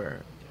 Singapore.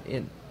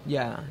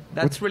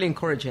 That's really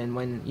encouraging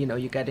when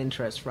you get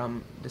interest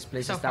from these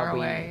places So that far we.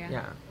 away,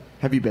 yeah.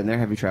 Have you been there?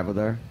 Have you traveled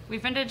there?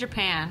 We've been to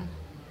Japan.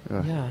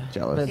 Ugh, Yeah,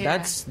 Jealous. But Yeah.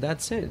 that's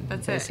it.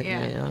 That's it, basically,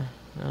 yeah.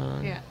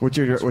 Yeah. What's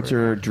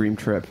your dream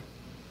trip?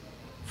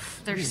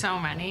 There's so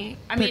many.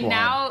 I Pick mean, one.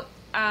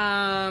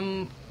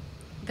 now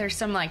there's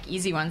some like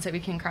easy ones that we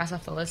can cross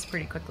off the list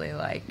pretty quickly,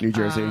 like New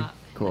Jersey.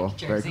 Cool. like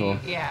Very Jersey, cool.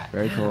 Yeah.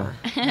 Very cool.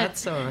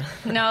 That's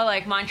No,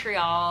 like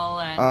Montreal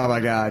and Oh my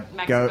God.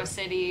 Mexico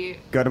City.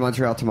 Go to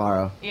Montreal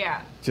tomorrow.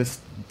 Yeah.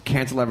 Just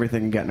cancel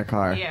everything and get in a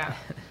car. Yeah.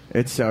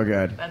 It's so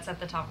good. That's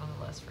at the top of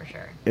the list for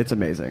sure. It's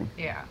amazing.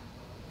 Yeah.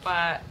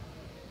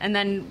 And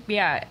then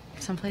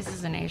some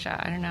places in Asia.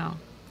 I don't know.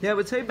 Yeah, I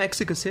would say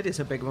Mexico City is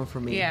a big one for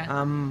me. Yeah.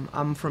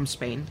 I'm from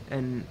Spain,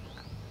 and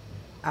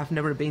I've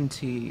never been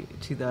to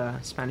the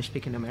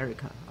Spanish-speaking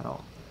America at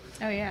all.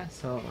 Oh yeah.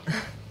 So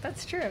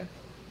That's true.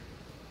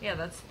 Yeah,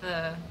 that's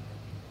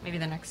maybe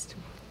the next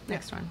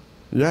one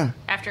Yeah.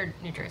 after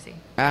New Jersey.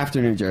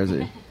 After New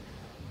Jersey.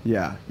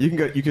 Yeah. You can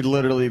go. You could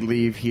literally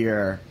leave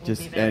here We'll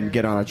be there. and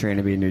get on a train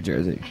and be in New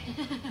Jersey.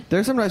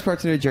 There's some nice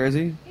parts of New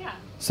Jersey. Yeah.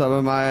 Some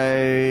of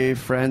my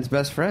friends'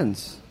 best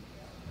friends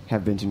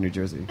have been to New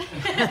Jersey.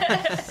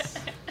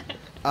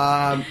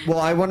 Well,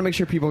 I want to make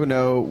sure people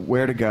know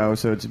where to go,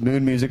 so it's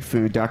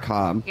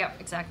moonmusicfood.com. Yep.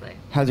 Exactly.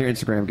 How's your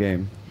Instagram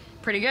game?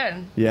 Pretty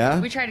good. Yeah?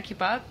 We try to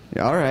keep up.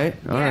 Yeah, all right.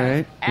 All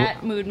right.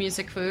 At Mood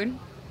Music Food.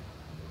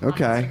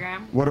 Okay.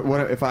 Instagram.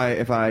 What if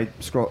I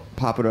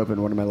pop it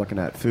open? What am I looking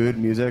at? Food,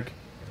 music,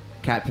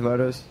 cat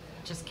photos.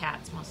 Just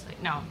cats mostly.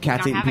 No.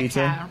 Cats we eating don't have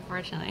pizza? A cat,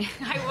 unfortunately.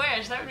 I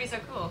wish. That would be so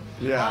cool.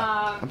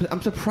 Yeah.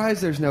 I'm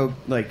surprised there's no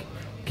like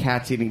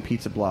cats eating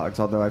pizza blogs.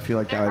 Although I feel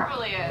like There that would,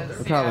 probably is.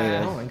 There probably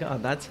yeah. is. oh my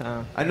god, that's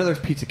I know there's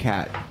Pizza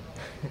Cat.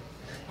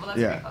 Well, that's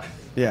Yeah. pretty close.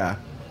 Yeah.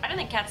 I don't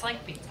think cats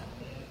like pizza.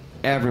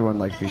 Everyone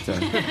likes pizza.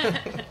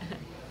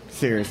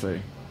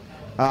 Seriously.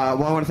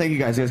 Well, I want to thank you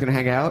guys. You guys gonna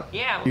hang out?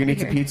 Yeah, You gonna eat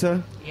some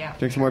pizza? Yeah.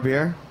 Drink some more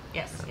beer?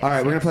 Yes. All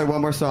right, we're gonna play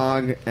one more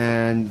song,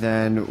 and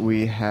then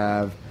we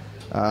have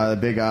the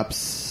Big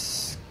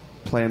Ups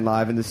playing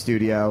live in the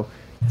studio.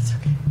 It's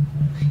okay.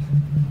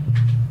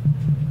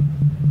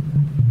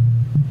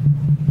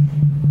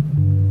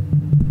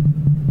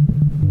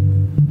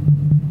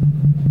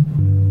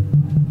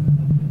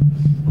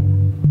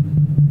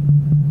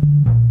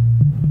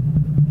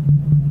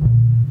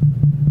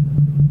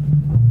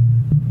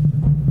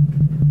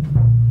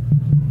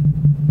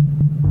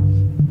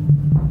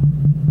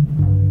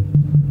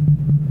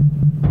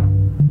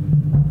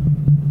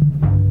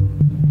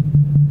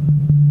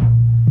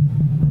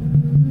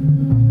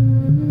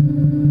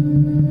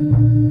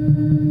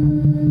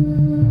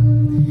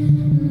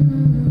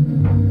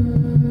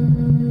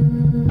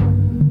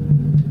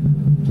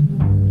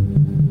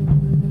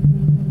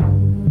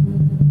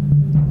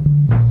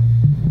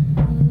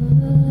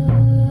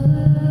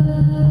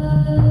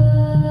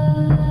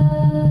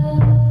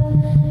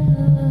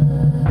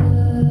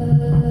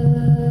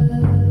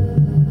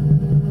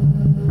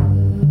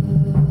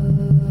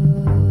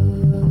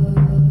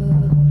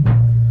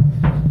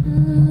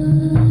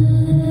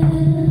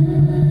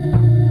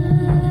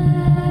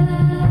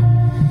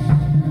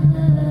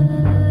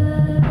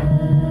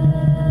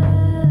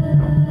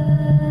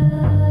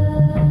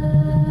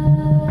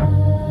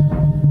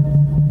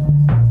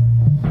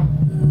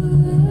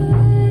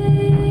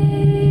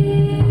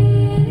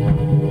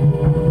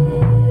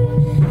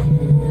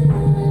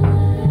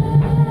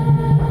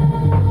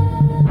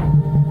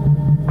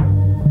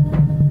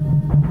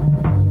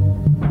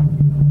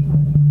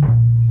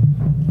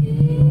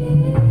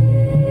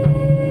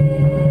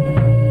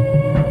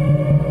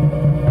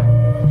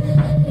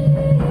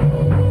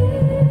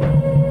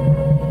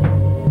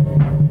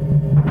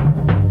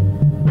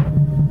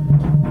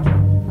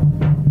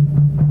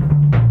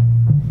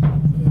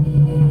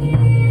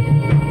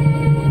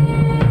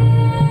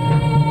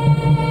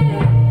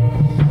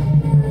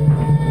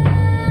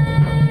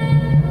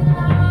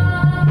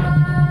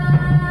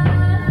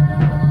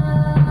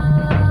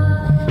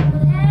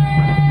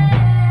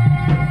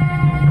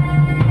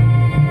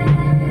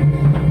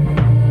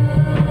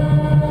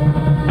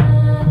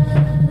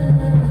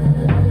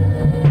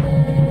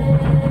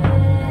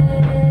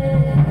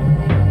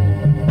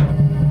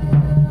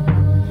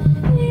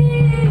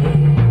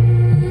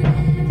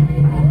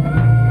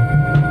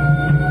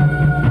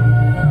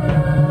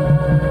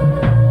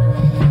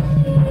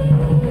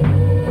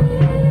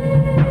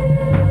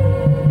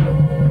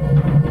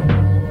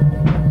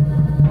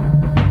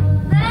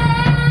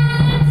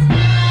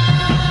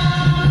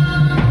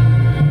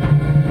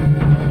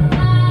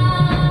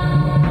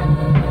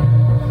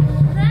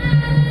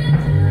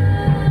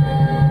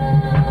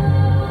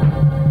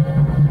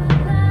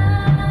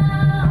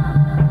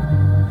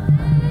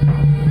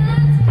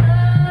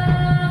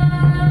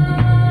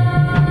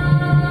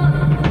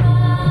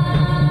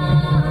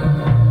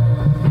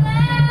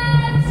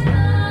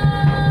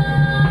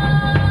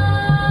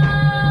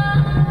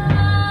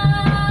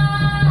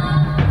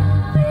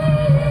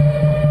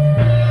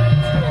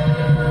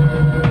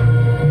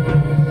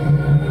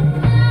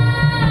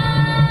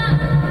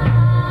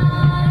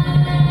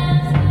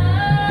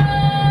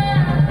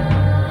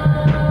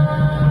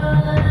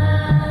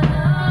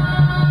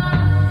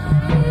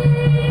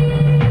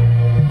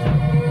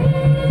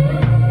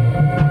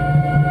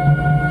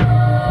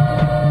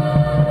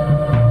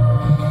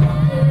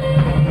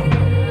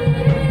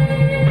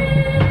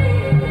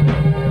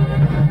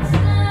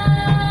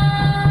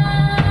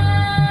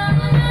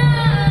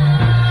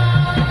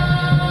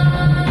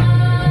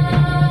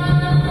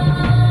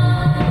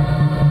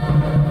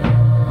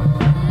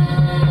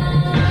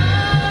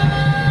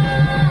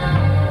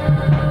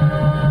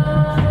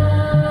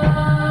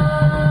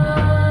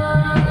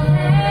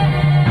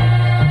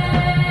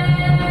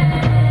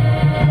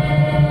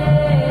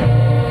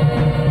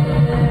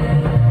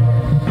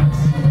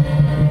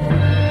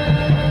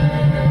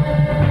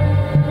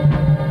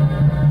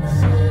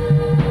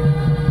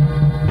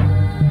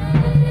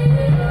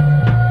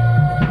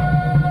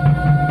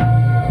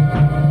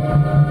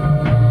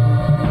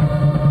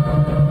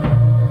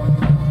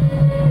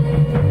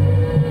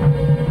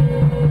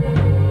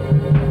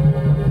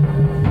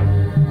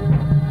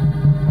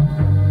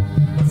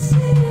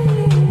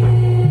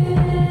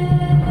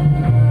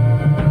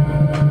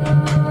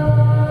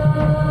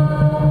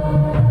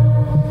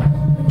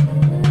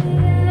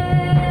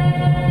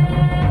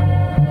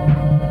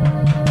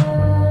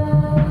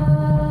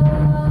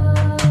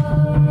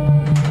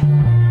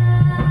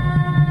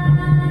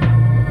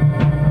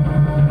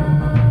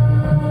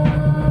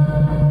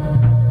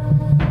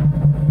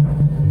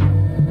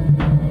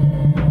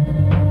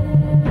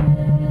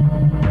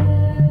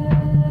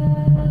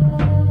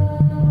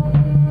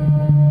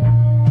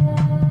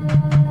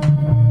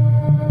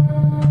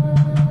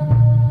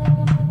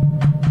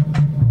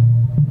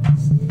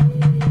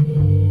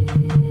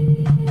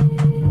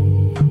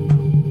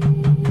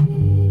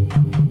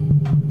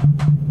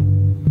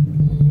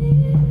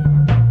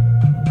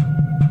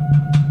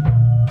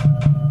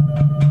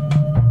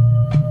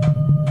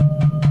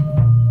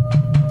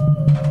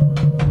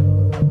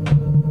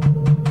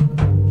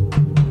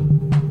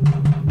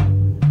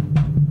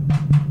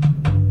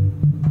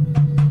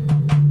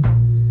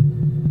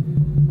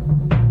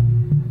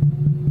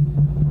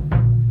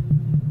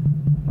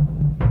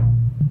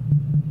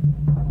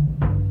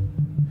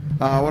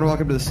 I want to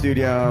welcome to the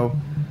studio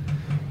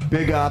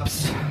Big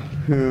Ups,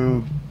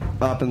 who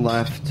up and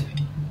left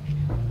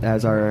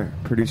as our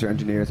producer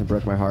engineers and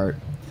broke my heart.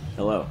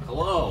 Hello.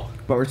 Hello.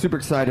 But we're super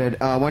excited.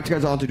 Why don't you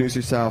guys all introduce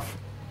yourself?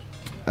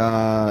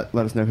 Let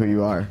us know who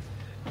you are.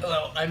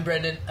 Hello, I'm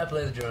Brendan. I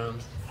play the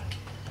drums.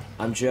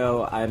 I'm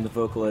Joe. I'm the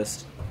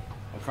vocalist.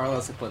 I'm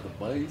Carlos. I play the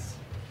bass.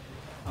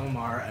 I'm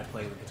Omar. I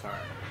play the guitar.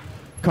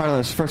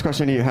 Carlos, first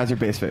question to you. How's your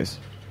bass face?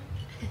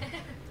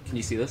 Can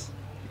you see this?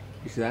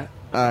 You see that?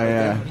 Oh,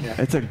 yeah. Yeah.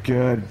 It's a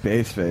good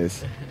bass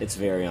face. It's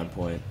very on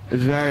point.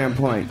 It's very on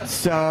point.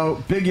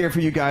 So, big year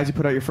for you guys. You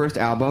put out your first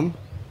album.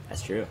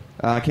 That's true.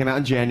 Came out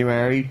in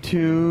January.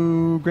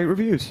 2 great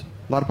reviews.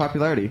 A lot of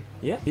popularity.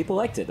 Yeah, people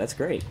liked it. That's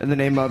great. And the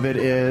name of it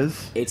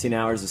is? 18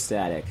 Hours of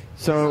Static.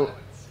 So,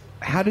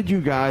 how did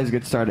you guys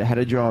get started? How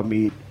did you all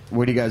meet?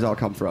 Where do you guys all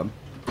come from?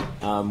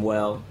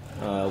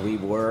 We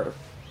were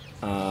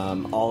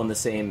all in the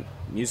same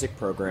music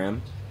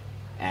program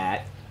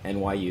at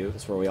NYU.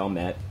 That's where we all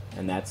met.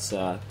 And that's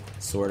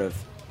it's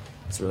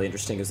really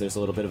interesting because there's a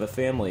little bit of a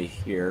family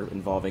here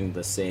involving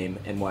the same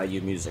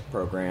NYU music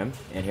program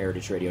and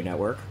Heritage Radio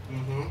Network.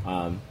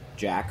 Mm-hmm.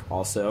 Jack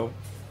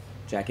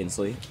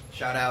Inslee.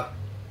 Shout out.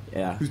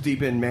 Yeah. Who's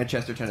deep in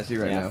Manchester, Tennessee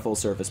right now. Full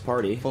service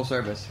party. Full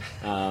service.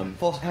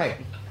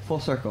 Full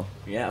circle.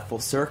 Yeah, full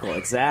circle,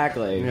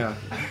 exactly. Yeah.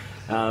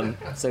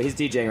 So he's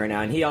DJing right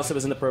now, and he also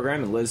was in the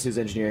program, and Liz, who's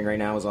engineering right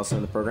now, was also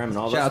in the program, and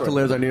all of us Shout out to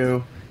were- Liz, our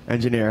new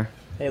engineer.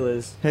 Hey,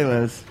 Liz. Hey,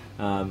 Liz.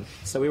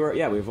 So we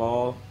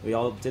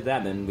all did that,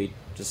 and then we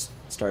just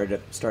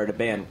started a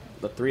band.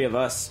 The three of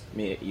us,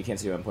 you can't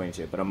see who I'm pointing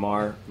to, but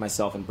Amar,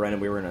 myself, and Brennan,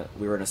 we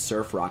were in a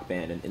surf rock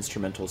band, an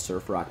instrumental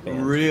surf rock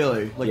band.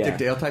 Really? Like Yeah. Dick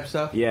Dale type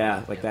stuff?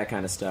 Yeah, like that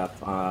kind of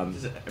stuff. I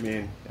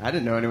mean, I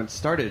didn't know anyone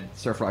started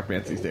surf rock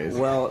bands these days.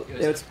 Well,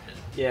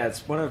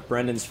 it's one of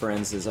Brendan's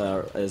friends is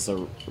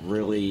a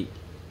really,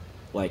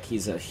 like,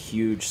 he's a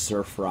huge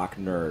surf rock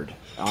nerd.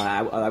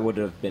 I would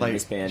have been in like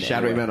this band.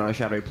 Shadowy anyway. Men on a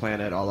Shadowy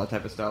Planet, all that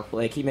type of stuff.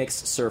 Like, he makes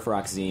surf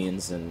rock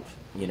zines, and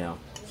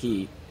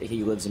he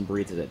lives and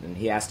breathes it. And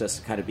he asked us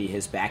to kind of be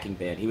his backing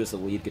band. He was the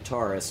lead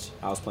guitarist.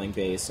 I was playing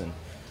bass, and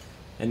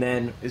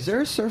then Is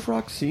there a surf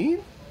rock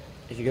scene?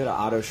 if you go to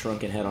Otto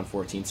Shrunken Head on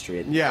 14th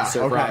Street, Yeah,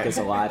 surf okay. rock is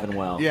alive and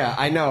well. Yeah,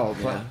 I know.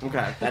 Yeah. But,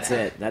 okay. That's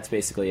it. That's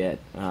basically it.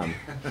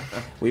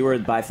 We were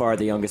by far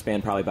the youngest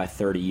band, probably by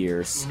 30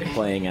 years,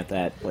 playing at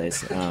that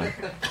place.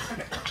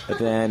 But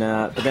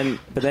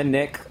then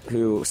Nick,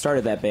 who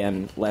started that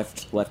band,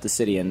 left the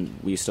city, and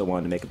we still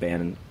wanted to make a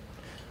band. And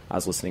I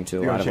was listening to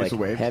a You lot wanna of chase like the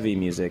waves? heavy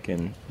music,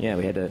 and yeah,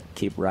 we had to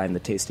keep riding the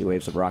tasty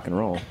waves of rock and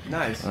roll.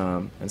 Nice.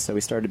 And so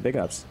we started Big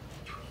Ups.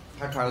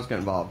 How'd Carlos get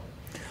involved?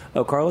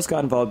 Oh, Carlos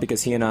got involved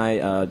because he and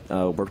I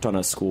worked on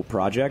a school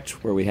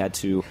project where we had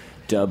to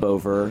dub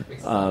over.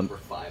 We're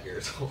 5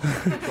 years old.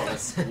 On a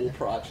school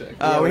project.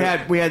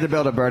 We had to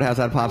build a birdhouse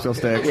out of popsicle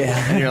sticks.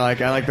 Yeah. And you're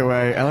like, I like the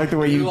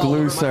way you all over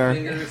glue, my sir.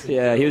 fingers.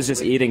 Yeah, he was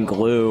just eating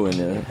glue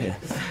and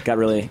got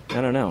really,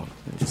 I don't know,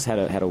 just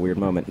had a weird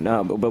moment.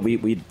 No, but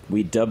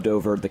we dubbed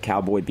over the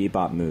Cowboy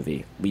Bebop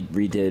movie. We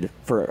redid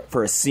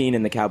for a scene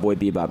in the Cowboy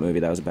Bebop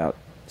movie that was about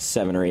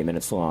 7 or 8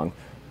 minutes long.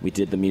 We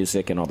did the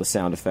music and all the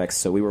sound effects,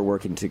 so we were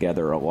working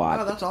together a lot.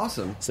 Oh, that's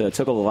awesome. So it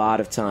took a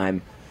lot of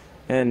time,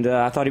 and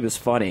I thought he was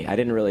funny. I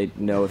didn't really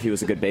know if he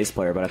was a good bass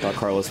player, but I thought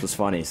Carlos was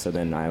funny. So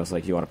then I was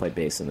like, "You want to play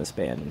bass in this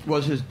band?"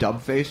 Was his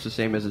dub face the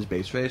same as his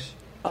bass face?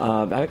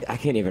 I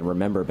can't even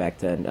remember back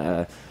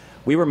then.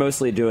 We were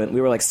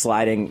like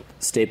sliding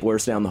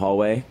staplers down the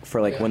hallway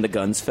for like when the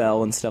guns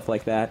fell and stuff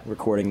like that,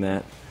 recording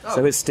that. Oh.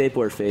 So his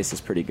stapler face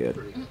is pretty good.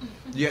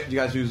 Do you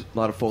guys use a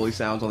lot of Foley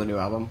sounds on the new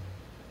album?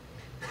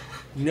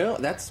 No,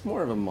 that's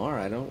more of a Mar.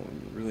 I don't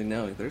really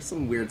know. There's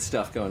some weird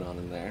stuff going on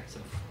in there.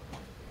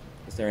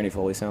 Is there any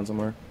Foley sounds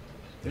somewhere?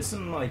 There's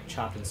some like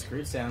chopped and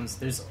screwed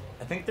sounds.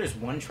 I think there's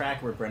one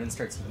track where Brendan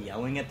starts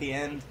yelling at the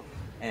end,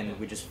 and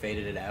we just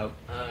faded it out.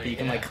 But you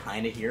can like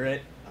kind of hear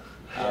it.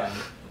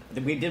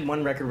 We did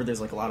one record where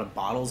there's like a lot of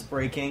bottles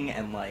breaking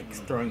and like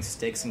throwing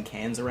sticks and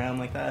cans around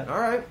like that. All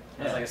right.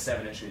 That was like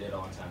a 7-inch we did a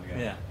long time ago.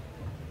 Yeah.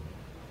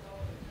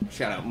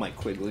 Shout out Mike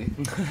Quigley.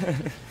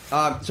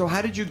 So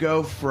how did you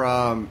go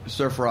from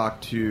surf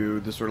rock to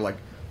the sort of like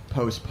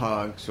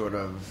post-punk sort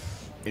of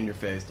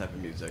in-your-face type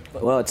of music?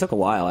 Well, it took a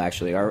while,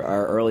 actually. Our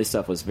early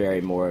stuff was very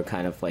more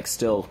kind of like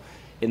still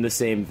in the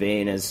same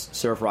vein as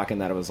surf rock in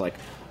that it was like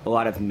a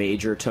lot of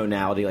major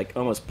tonality, like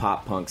almost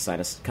pop punk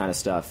kind of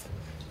stuff.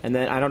 And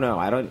then, I don't know,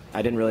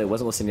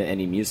 wasn't listening to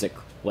any music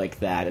like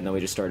that, and then we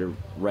just started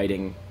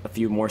writing a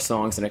few more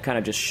songs, and it kind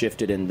of just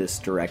shifted in this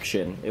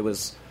direction.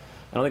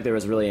 I don't think there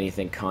was really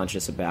anything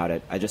conscious about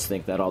it. I just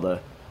think that all the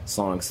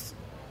songs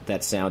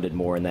that sounded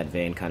more in that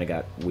vein kind of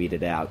got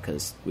weeded out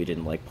because we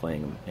didn't like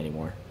playing them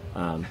anymore.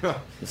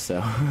 So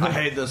I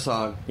hate this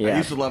song. Yeah. I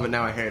used to love it,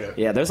 now I hate it.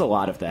 yeah, there's a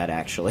lot of that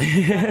actually.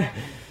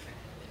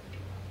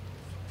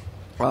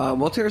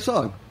 Let's hear a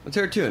song. Let's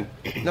hear a tune.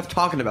 Enough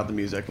talking about the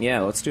music.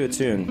 Yeah, let's do a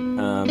tune.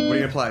 What are you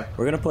going to play?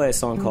 We're gonna play a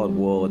song called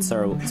 "Wool." It's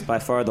by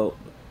far we're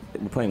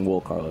playing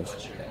 "Wool,"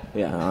 Carlos.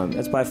 Yeah,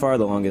 it's by far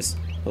the longest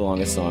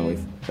song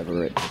we've ever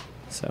written.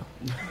 So,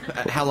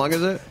 How long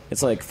is it?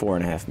 it's like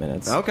 4.5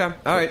 minutes. Okay. All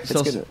right. It's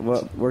So, good.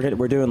 Well,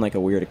 we're doing like a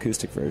weird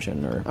acoustic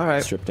version or all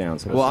right. stripped down.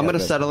 So Well, I'm going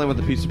going to settle in with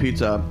a piece of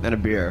pizza and a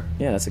beer.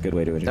 Yeah, that's a good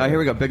way to enjoy. All right, here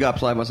it. we go. Big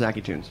Ups live on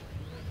Snacky Tunes.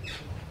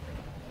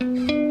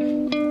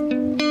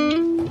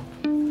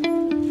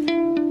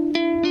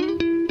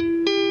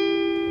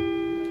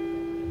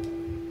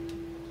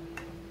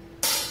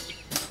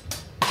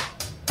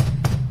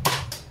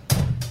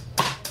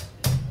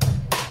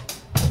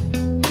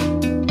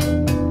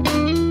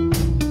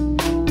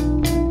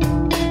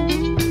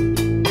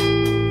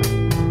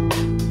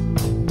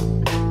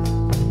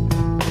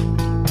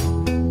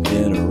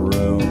 In a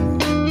room,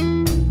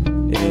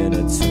 in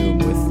a tomb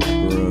with a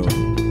broom.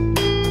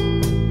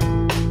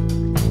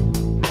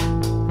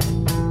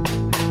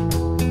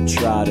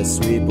 Try to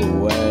sweep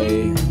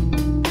away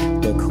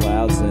the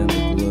clouds and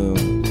the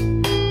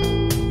gloom.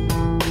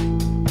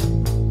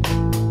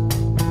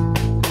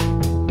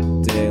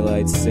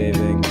 Daylight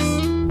savings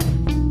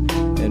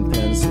and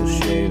pencil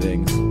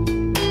shavings.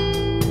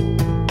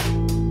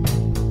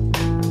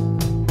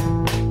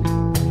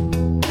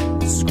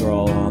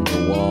 Scrawl on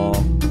the wall,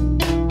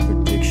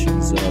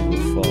 predictions of the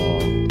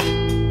fall.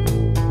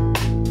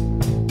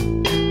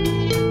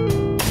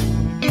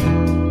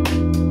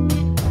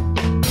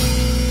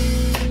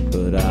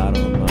 But I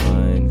don't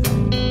mind.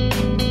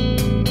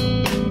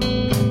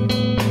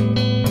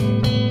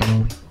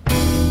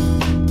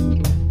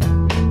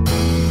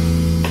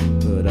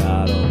 But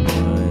I don't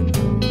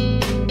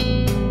mind.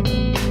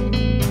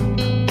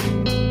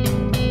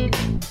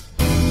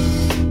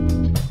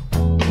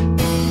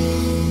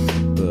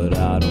 But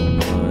I don't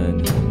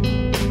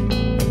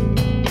mind.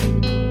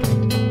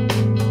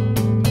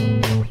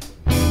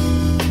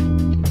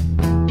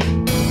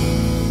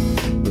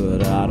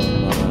 But I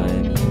don't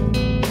mind.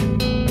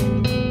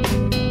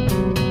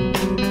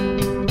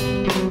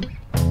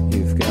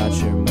 You've got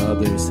your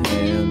mother's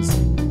hands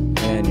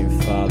and your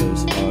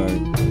father's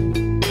heart.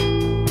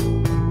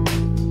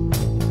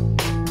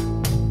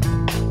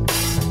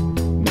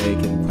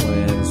 Making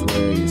plans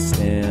where you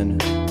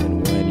stand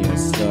and when you'll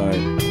start.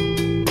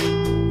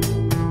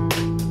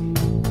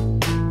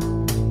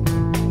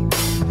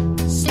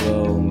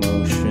 Slow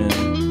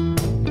motion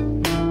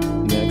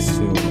next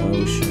to an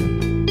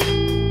ocean.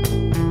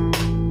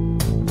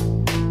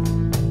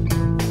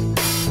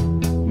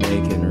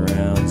 Making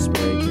rounds,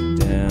 breaking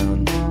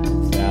down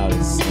without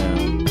a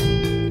sound.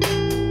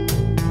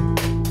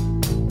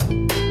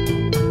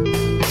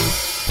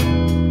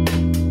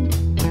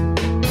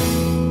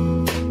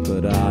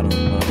 But I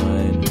don't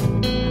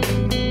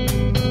mind.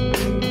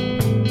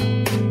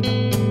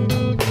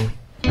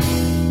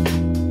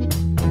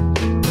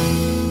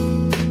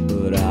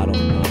 But I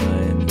don't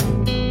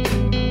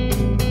mind.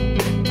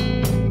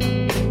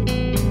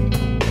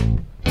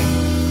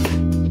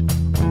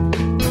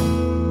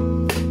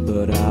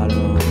 But I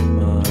don't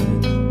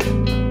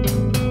mind.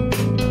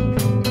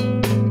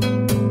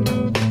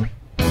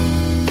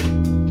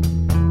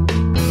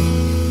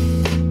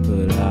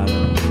 But I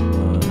don't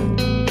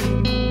mind.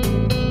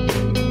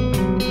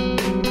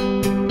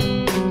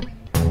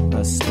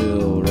 I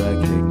still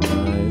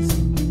recognize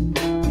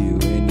you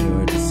in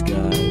your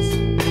disguise.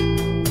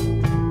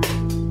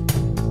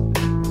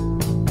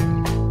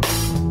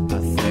 I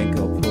think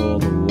I'll pull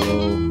the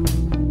wool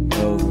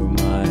over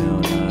my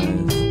own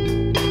eyes.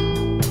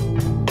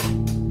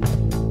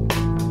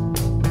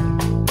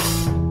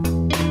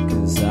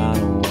 'Cause I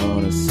don't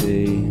wanna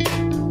see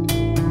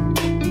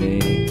me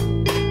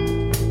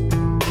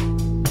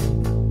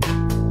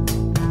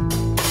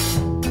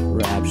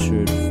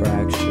raptured,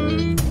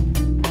 fractured,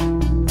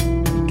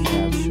 and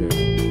captured.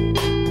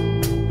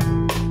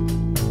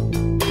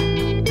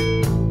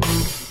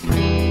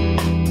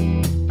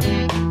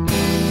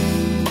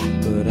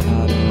 But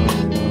I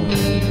don't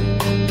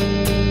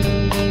mind.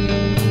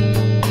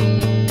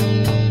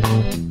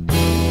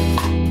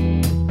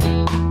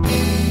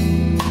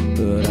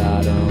 But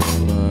I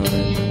don't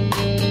mind.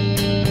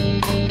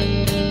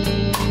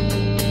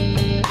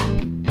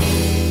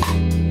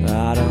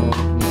 I don't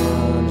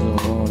mind,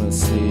 I wanna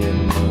see it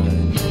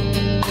mine.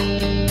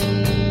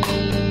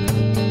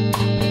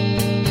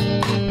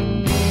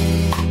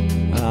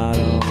 I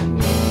don't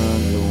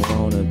mind, I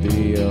wanna be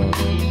your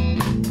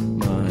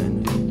mine.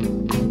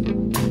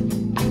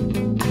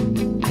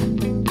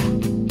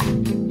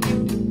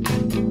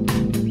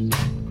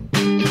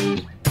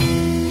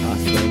 I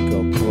think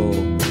I'll pull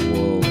the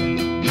wool.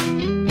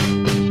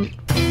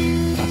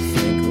 I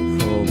think I'll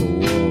pull the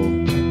wool.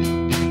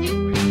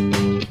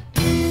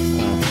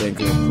 I think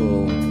I'll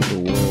pull the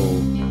wool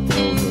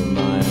over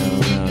my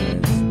own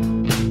eyes.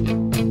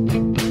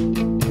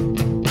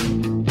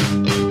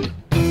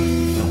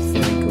 I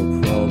think I'll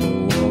pull the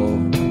wool.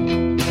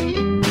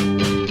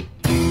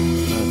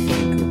 I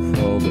think I'll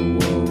pull the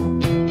wool.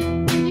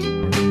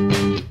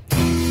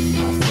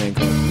 I think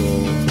I'll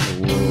pull the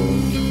wool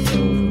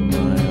over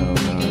my own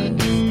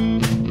eyes.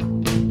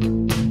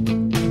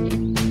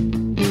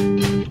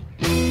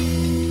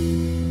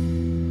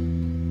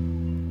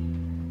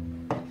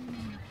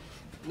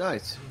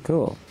 Nice.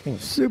 Cool.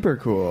 Super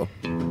cool.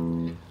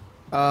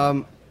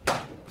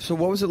 So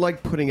what was it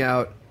like putting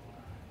out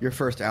your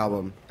first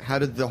album? How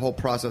did the whole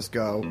process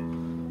go?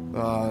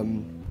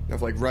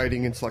 Of like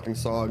writing and selecting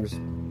songs.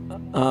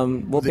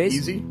 Was it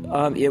easy?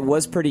 It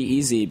was pretty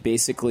easy,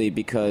 basically,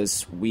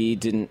 because we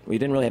didn't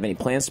really have any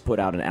plans to put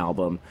out an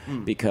album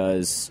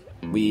because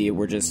we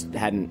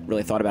hadn't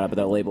really thought about it. But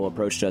the label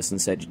approached us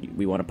and said,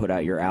 "We want to put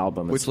out your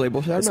album." Which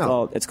label?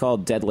 It's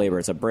called Dead Labor.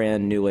 It's a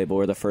brand new label.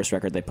 We're the first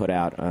record they put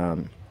out.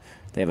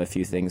 They have a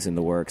few things in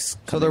the works.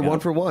 So they're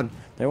one for one.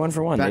 They're one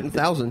for one. Batting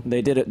 1,000.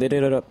 They did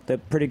a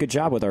pretty good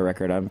job with our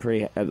record. I'm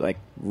pretty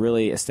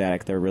really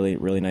ecstatic. They're really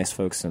really nice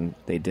folks, and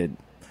they did.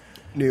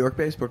 New York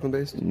based, Brooklyn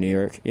based. New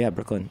York, yeah,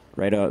 Brooklyn,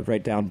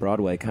 right down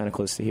Broadway, kind of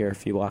close to here, a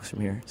few blocks from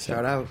here. So,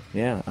 shout out.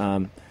 Yeah,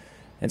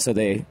 and so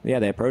they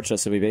approached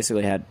us. So we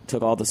basically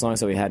took all the songs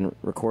that we hadn't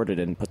recorded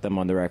and put them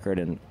on the record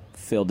and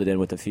filled it in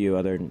with a few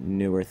other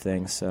newer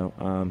things.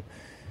 So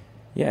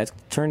it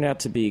turned out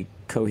to be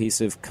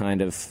cohesive,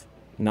 kind of.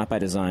 Not by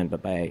design,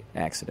 but by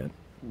accident.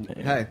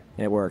 Hey.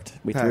 It worked.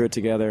 We threw it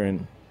together,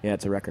 and,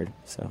 it's a record.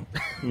 So.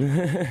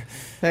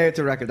 Hey, it's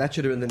a record. That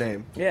should have been the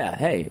name. Yeah,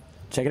 hey,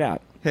 check it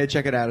out. Hey,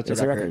 check it out. It's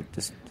a record.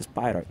 Just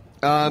buy it.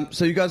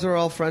 So you guys are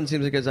all friends.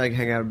 Seems like you guys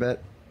hang out a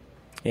bit.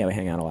 Yeah, we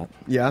hang out a lot.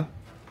 Yeah?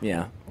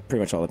 Yeah,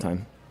 pretty much all the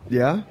time.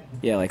 Yeah?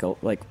 Yeah, if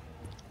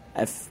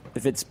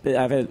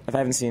I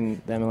haven't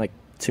seen them in like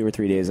 2 or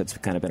 3 days, it's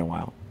kind of been a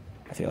while,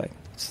 I feel like.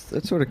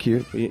 That's sort of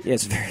cute. Yeah,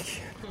 it's very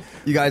cute.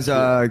 You guys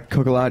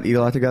cook a lot, eat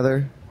a lot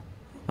together?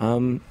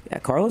 Yeah,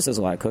 Carlos does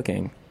a lot of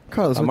cooking.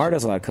 Carlos, Amar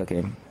does a lot of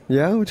cooking.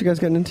 Yeah? What you guys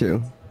getting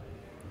into?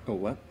 Oh,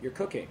 what? You're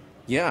cooking.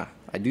 Yeah,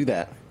 I do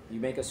that. You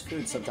make us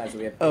food sometimes.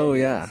 We have. Oh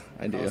yeah,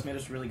 I do. Carlos made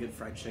us really good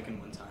fried chicken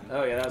one time.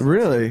 Oh yeah, that was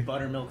Really?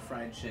 Buttermilk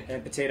fried chicken.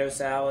 and potato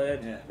salad.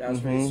 Yeah. That was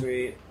pretty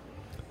sweet.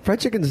 Fried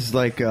chicken is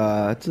like,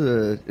 it's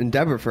an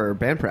endeavor for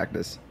band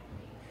practice.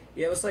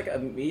 Yeah, it was like a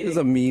meeting. It was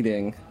a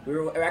meeting. We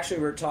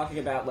were talking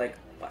about like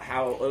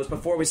how it was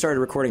before we started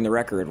recording the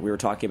record. We were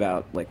talking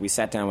about we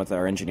sat down with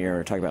our engineer. We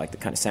were talking about the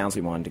kind of sounds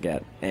we wanted to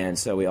get, and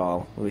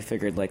so we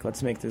figured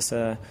let's make this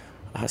a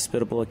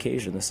hospitable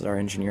occasion. This is our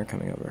engineer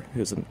coming over,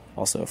 who's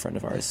also a friend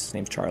of ours. His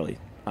name's Charlie.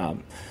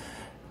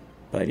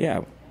 But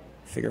yeah,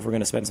 figure if we're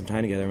going to spend some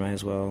time together, might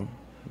as well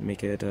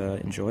make it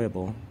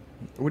enjoyable.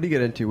 What do you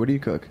get into? What do you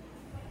cook?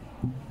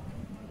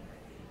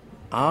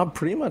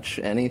 Pretty much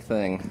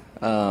anything.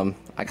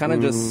 I kind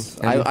of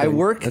just I anything.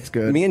 work. That's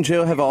good. Me and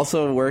Joe have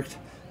also worked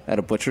at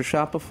a butcher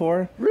shop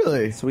before.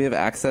 Really? So we have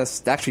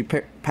access. Actually,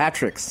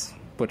 Patrick's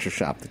butcher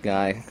shop, the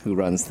guy who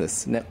runs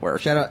this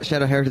network. Shout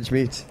out Heritage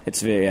Meats.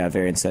 It's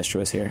very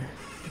incestuous here.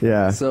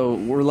 Yeah. So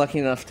we're lucky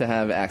enough to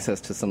have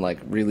access to some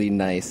really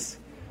nice,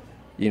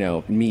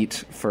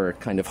 meat for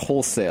kind of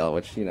wholesale,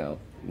 which lends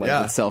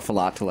itself a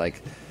lot to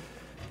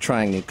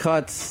trying new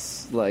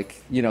cuts,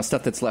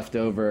 stuff that's left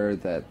over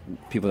that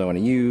people don't want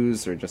to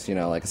use, or just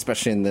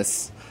especially in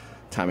this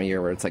time of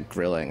year where it's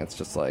grilling, it's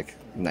just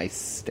nice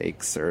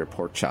steaks or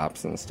pork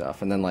chops and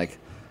stuff, and then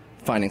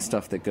finding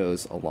stuff that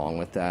goes along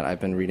with that. I've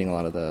been reading a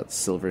lot of the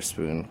Silver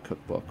Spoon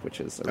cookbook,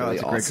 which is a really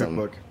it's a great awesome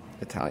cookbook.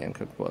 Italian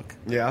cookbook.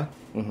 Yeah?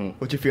 Mm-hmm.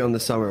 What you feeling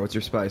this summer? What's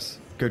your spice?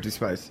 Go-to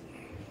spice?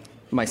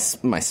 My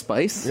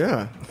spice?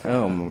 Yeah.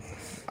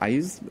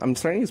 I'm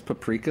starting to use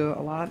paprika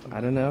a lot.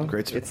 I don't know.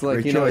 Great. It's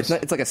great choice.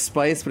 it's like a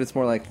spice, but it's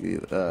more like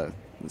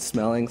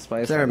smelling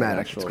spice. It's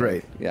aromatic. It's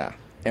great. Yeah,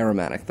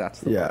 aromatic.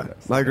 That's the word.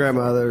 My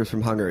grandmother is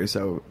from Hungary,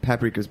 so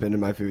paprika's been in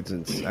my food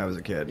since I was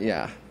a kid.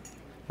 Yeah.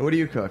 And what do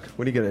you cook?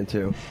 What do you get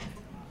into?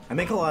 I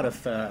make a lot of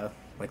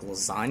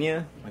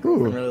lasagna. My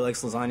girlfriend really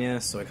likes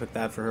lasagna, so I cook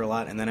that for her a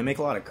lot. And then I make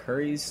a lot of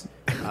curries.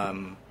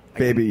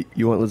 Baby,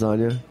 you want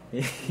lasagna?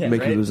 Yeah,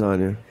 Make right? you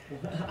lasagna.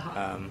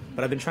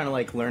 But I've been trying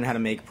to learn how to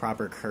make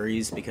proper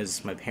curries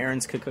because my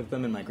parents could cook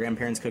them and my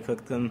grandparents could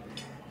cook them.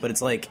 But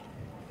it's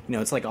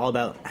it's all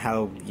about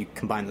how you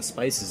combine the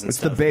spices and It's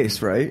stuff. the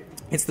base, right?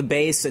 It's the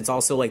base. It's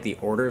also the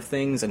order of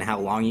things and how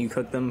long you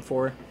cook them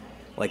for.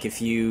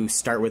 If you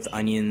start with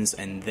onions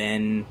and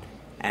then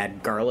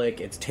add garlic,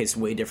 it tastes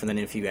way different than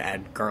if you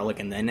add garlic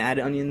and then add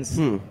onions.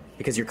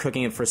 Because you're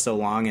cooking it for so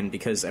long and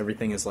because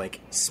everything is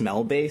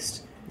smell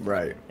based.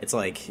 Right. It's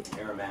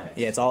Aromatics.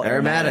 Yeah, it's all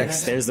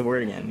Aromatics. There's the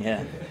word again.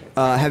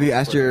 Yeah. Have you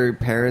asked your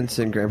parents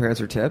and grandparents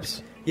for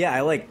tips?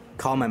 Yeah, I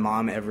call my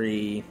mom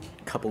every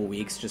couple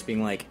weeks, just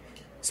being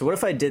so what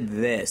if I did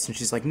this? And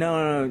she's like,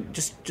 no,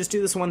 just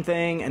do this one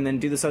thing and then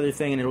do this other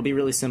thing, and it'll be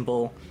really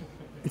simple.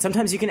 And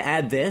sometimes you can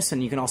add this,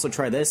 and you can also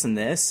try this and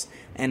this,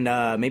 and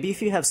maybe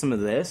if you have some of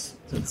this,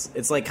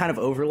 it's kind of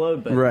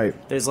overload, but right.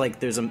 There's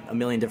a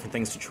million different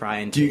things to try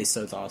and taste,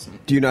 so it's awesome.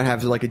 Do you not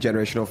have a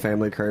generational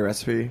family curry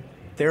recipe?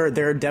 There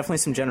are definitely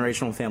some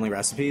generational family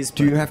recipes.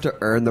 Do you have to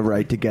earn the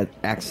right to get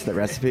access to that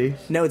recipe?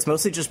 No, it's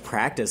mostly just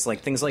practice.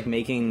 Things like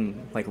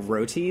making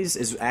rotis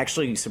is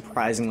actually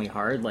surprisingly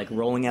hard.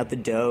 Rolling out the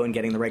dough and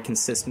getting the right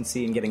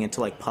consistency and getting it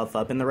to puff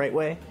up in the right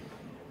way.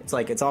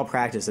 It's all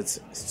practice. It's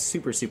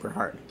super, super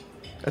hard.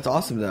 That's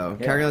awesome, though.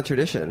 Yeah. Carrying on the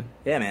tradition.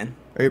 Yeah, man.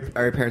 Are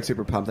your parents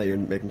super pumped that you're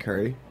making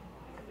curry?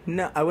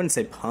 No, I wouldn't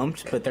say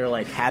pumped, but they're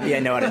like happy I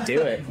know how to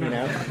do it. You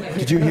know?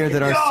 Did you hear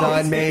that our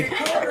son made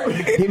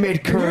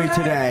curry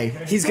today?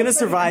 He's gonna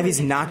survive. He's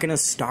not gonna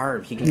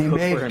starve. He can cook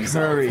for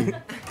himself. Curry.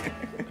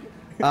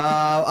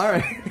 All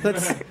right,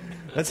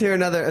 let's hear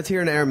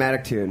an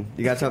aromatic tune.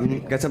 You got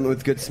something? Got something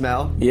with good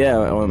smell? Yeah,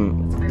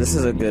 this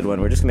is a good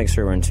one. We're just gonna make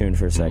sure we're in tune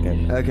for a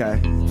second. Okay.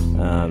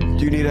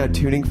 Do you need a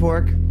tuning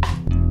fork?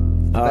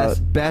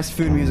 Best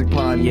food music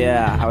pod.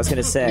 Yeah, I was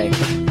gonna say.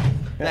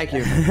 Thank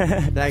you.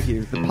 Thank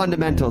you. The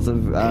fundamentals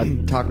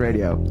of talk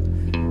radio.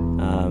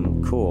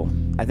 Cool.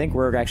 I think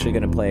we're actually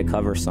going to play a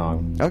cover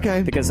song.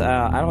 Okay. Because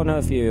I don't know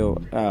if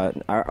you... a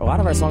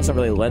lot of our songs don't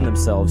really lend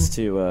themselves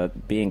to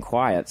being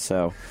quiet,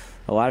 so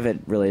a lot of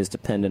it really is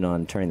dependent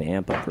on turning the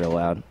amp up real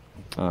loud.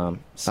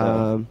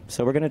 So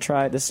we're going to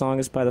try... This song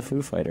is by the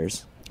Foo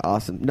Fighters.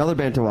 Awesome. Another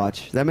band to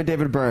watch. Them and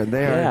David Byrne.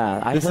 They are...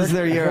 Yeah. This is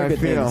their year, I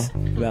feel.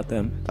 About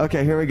them.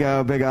 Okay, here we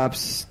go. Big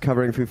ups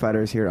covering Foo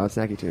Fighters here on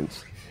Snacky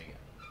Tunes.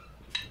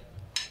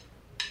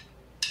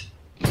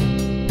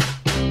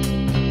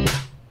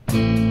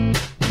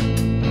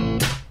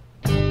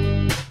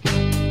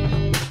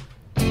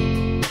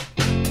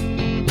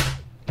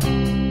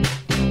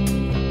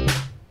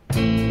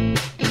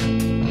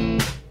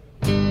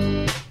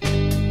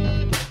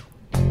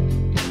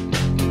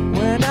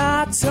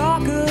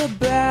 Talk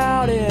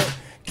about it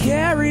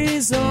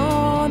carries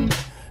on,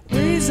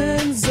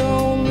 reasons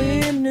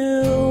only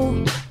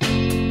new.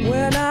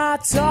 When I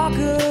talk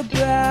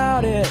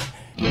about it,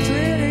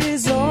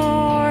 treaties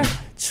are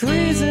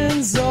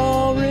treasons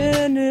all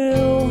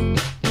renew.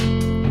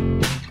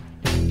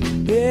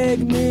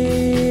 Beg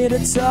me to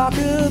talk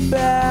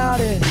about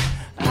it,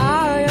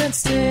 I can't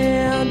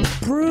stand to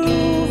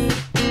prove.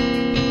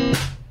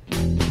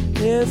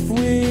 If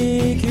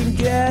we can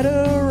get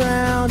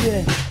around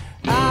it,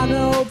 I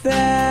know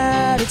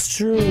that it's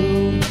true.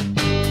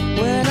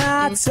 When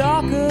I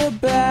talk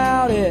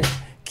about it,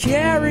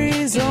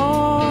 carries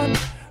on,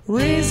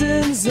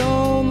 reasons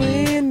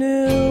only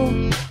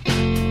new.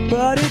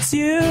 But it's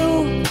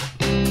you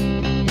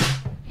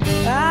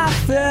I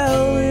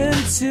fell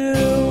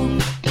into.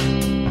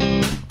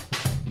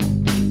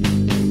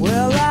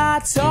 Well, I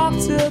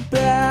talked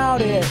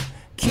about it,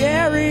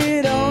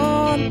 carried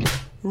on,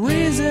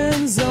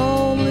 reasons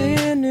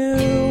only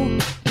new.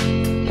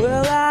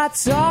 Well, I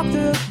talked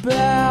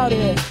about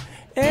it,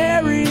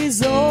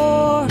 Aries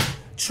or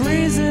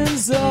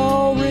treasons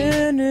all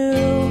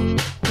renew.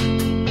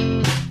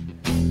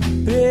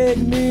 Beg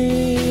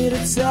me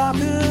to talk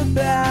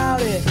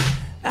about it,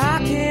 I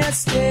can't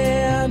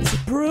stand to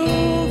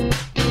prove.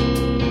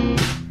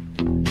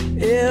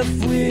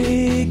 If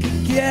we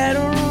could get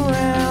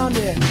around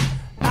it,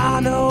 I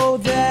know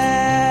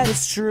that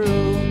it's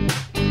true.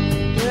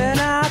 When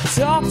I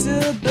talked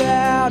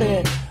about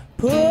it,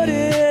 put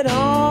it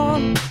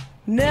on,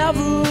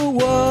 never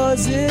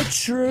was it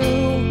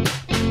true.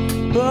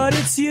 But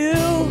it's you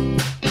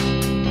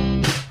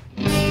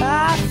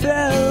I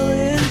fell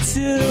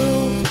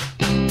into.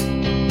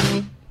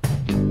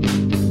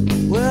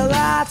 Well,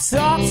 I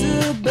talked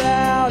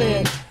about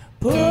it,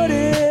 put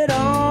it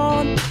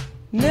on,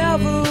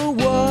 never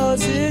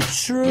was it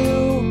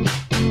true.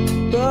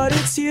 But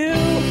it's you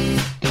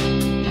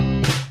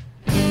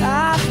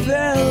I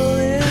fell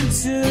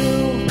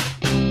into.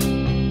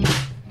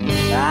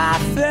 I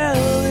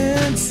fell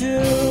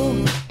into.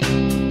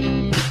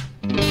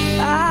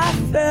 I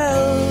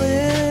fell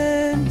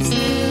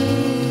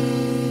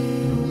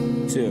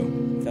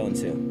into. Fell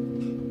into.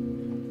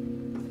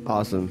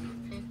 Awesome.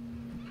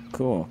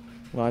 Cool.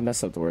 Well, I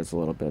messed up the words a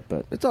little bit,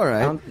 but... It's all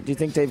right. Do you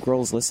think Dave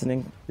Grohl's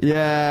listening?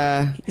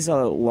 Yeah. He's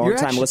a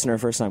long-time listener,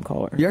 first-time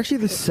caller. You're actually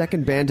the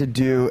second band to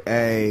do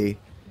a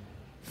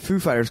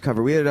Foo Fighters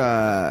cover. We had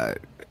a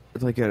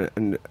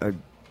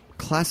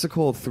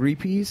classical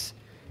three-piece,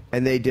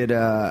 and they did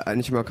an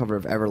instrumental cover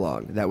of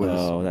Everlong. That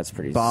was that's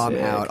pretty bomb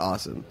sick. out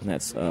awesome.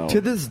 That's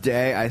To this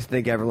day, I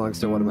think Everlong's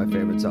still one of my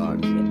favorite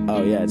songs.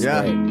 Oh yeah, it's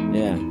great.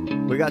 Yeah,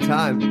 we got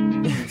time.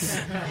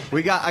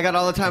 I got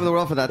all the time in the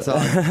world for that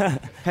song.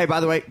 Hey, by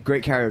the way,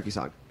 great karaoke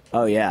song.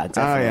 Oh yeah,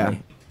 definitely. Oh yeah,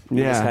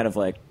 You just kind of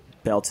like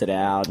belt it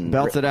out and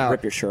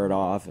rip your shirt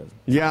off.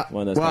 Yeah.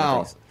 One of those kind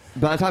of things.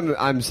 By the time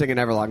I'm singing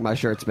Everlong, my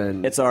shirt's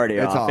been... It's already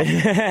off.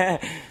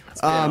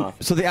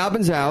 off. So the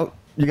album's out.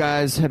 You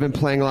guys have been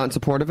playing a lot in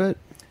support of it?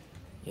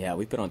 Yeah,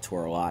 we've been on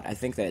tour a lot. I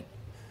think that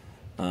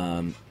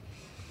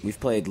we've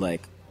played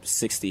like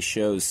 60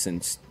 shows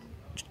since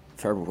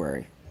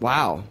February.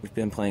 Wow. We've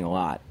been playing a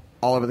lot.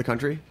 All over the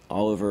country?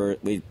 All over.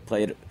 We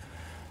played...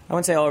 I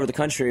wouldn't say all over the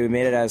country. We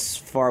made it as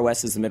far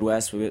west as the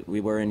Midwest.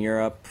 We were in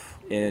Europe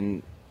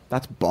in...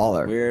 That's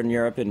baller. We were in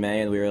Europe in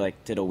May, and we were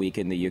did a week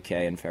in the UK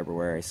in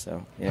February.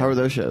 So yeah. How were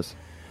those shows?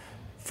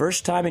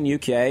 First time in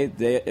UK,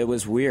 it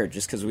was weird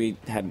just because we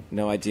had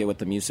no idea what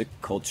the music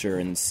culture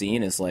and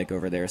scene is like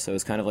over there. So it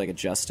was kind of like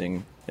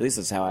adjusting. At least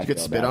that's how I feel. Did you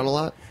get spit on a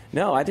lot?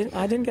 No, I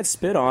didn't get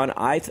spit on.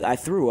 I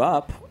threw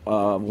up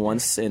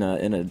once in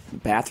a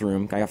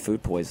bathroom. I got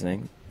food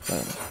poisoning.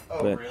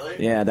 But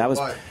really? Yeah, that was.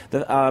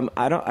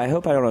 I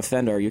hope I don't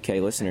offend our UK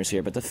listeners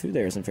here, but the food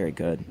there isn't very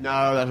good.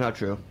 No, that's not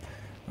true.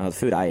 The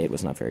food I ate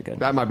was not very good.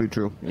 That might be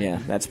true. Yeah,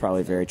 that's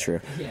probably very true.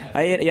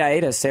 I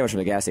ate a sandwich from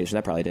the gas station.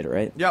 That probably did it,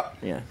 right? Yep.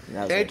 Yeah.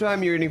 That was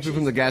Anytime you're eating food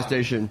from the gas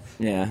station,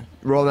 Yeah.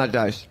 roll that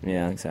dice.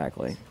 Yeah,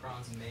 exactly.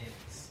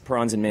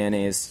 Prawns and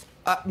mayonnaise.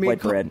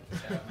 White bread.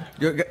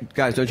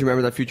 Guys, don't you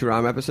remember that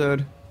Futurama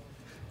episode?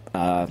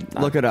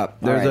 Look it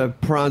up. There's right. a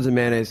prawns and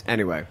mayonnaise.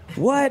 Anyway.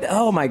 What?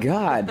 Oh my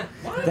God.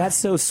 That's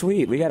so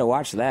sweet. We got to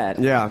watch that.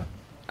 Yeah.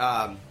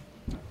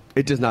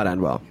 It does not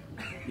end well.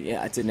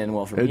 Yeah, it didn't end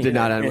well for me. It did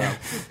not end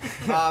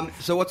well.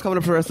 So what's coming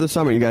up for the rest of the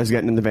summer? You guys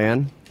getting in the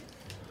van?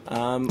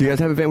 Do you guys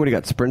have a van? What do you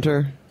got?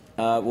 Sprinter?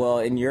 Well,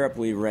 in Europe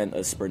we rent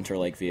a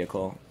Sprinter-like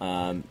vehicle,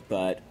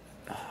 but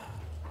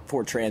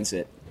Ford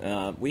Transit.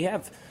 We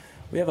have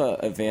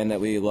a van that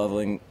we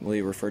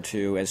lovingly refer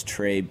to as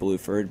Trey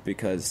Blueford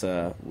because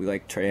we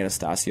like Trey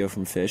Anastasio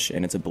from Fish,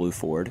 and it's a blue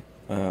Ford.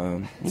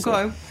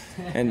 Okay.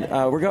 And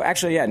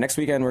next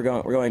weekend we're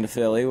going to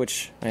Philly,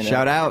 which I know.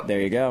 Shout out. There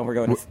you go. We're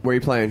going. Where are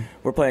you playing?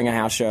 We're playing a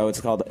house show.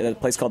 It's called a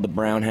place called the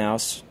Brown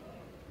House.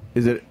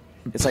 Is it?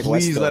 It's like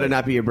West please let Philly. it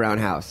not be a brown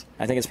house.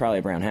 I think it's probably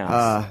a brown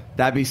house.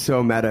 That'd be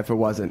so meta if it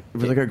wasn't. If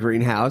it was like a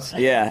greenhouse.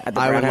 Yeah, at the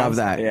I Brown would love House.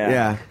 that.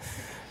 Yeah.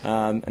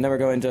 And then we're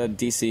going to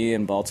D.C.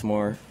 and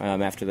Baltimore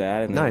after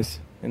that. And Nice.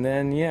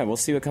 Then we'll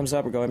see what comes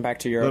up. We're going back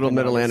to Europe. Little and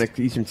Mid-Atlantic,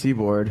 Eastern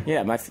Seaboard.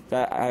 Yeah, my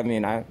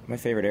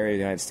favorite area of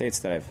the United States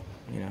that I've,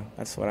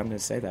 that's what I'm going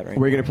to say that right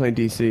Where are you now. going to play in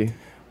D.C.?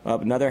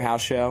 Another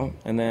house show,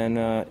 and then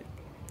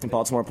in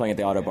Baltimore playing at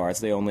the Auto Bar. It's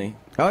the only.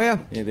 Oh yeah.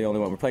 Yeah, the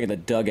only one. We're playing at the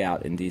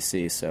Dugout in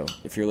D.C. So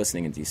if you're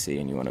listening in D.C.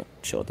 and you want to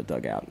chill at the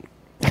Dugout,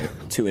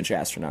 2-Inch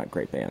Astronaut,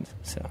 great band.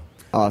 So.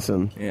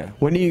 Awesome. Yeah.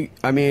 When do you?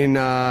 I mean,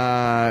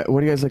 what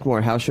do you guys like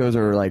more? House shows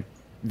or like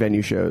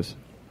venue shows?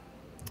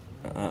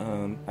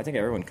 I think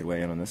everyone could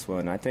weigh in on this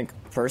one. I think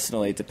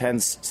personally, it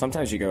depends.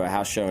 Sometimes you go to a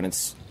house show and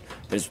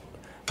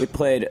we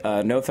played.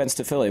 No offense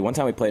to Philly. One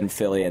time we played in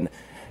Philly and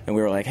we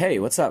were like, "Hey,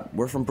 what's up?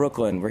 We're from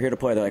Brooklyn. We're here to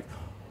play." They're like,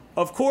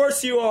 "Of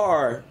course you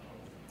are.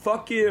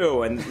 Fuck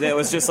you!" And it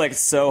was just like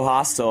so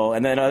hostile.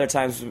 And then other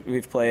times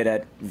we've played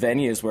at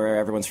venues where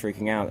everyone's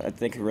freaking out. I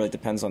think it really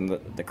depends on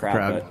the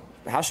crowd.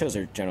 But house shows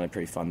are generally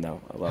pretty fun,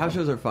 though. I love House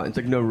them. shows are fun. It's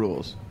like no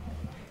rules.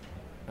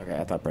 Okay,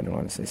 I thought Brendan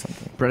wanted to say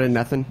something. Brendan,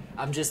 nothing.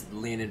 I'm just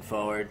leaning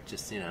forward,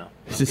 just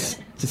Just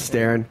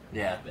staring.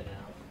 Yeah.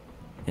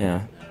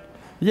 Yeah.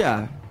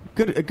 Yeah.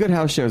 A good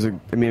house show is. A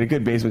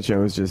good basement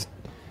show is just.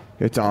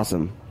 It's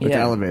awesome. It's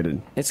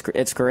elevated.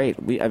 It's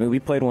great. We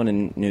played one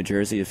in New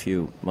Jersey a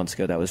few months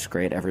ago. That was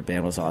great. Every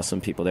band was awesome.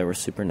 People there were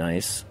super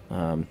nice.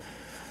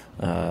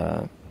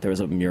 There was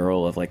a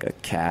mural of like a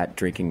cat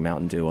drinking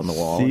Mountain Dew on the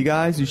wall. See,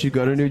 guys, you should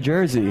go to New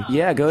Jersey.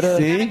 Yeah, go to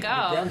See?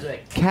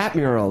 Brunswick. Cat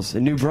murals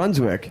in New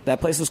Brunswick. That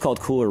place was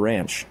called Cooler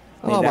Ranch.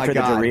 Oh named my after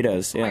God. the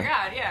Doritos. Yeah. Oh my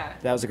god, yeah.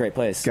 That was a great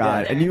place.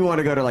 God, Yeah. and you want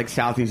to go to like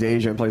Southeast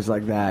Asia and places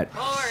like that.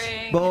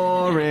 Boring.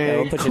 Boring. Yeah,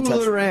 we'll put you in touch-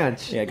 Cooler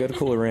Ranch. Yeah, go to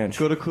Cooler Ranch.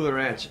 Go to Cooler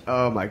Ranch.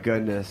 Oh my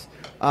goodness.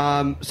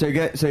 So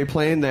you're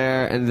playing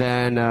there, and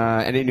then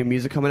any new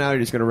music coming out? Or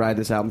you're just gonna ride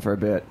this album for a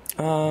bit?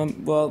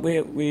 Well,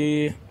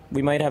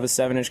 we might have a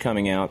 7-inch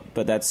coming out,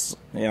 but that's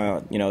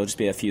it'll just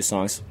be a few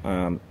songs.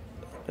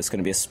 It's going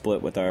to be a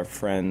split with our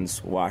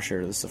friends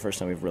Washer. This is the first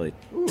time we've really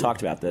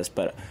talked about this,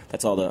 but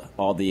that's all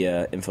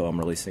the info I'm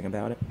releasing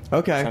about it.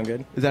 Okay. Sound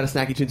good? Is that a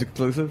Snacky Tunes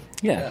exclusive?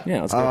 Yeah.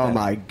 Let's go with Oh that.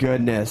 my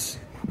goodness.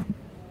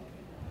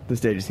 The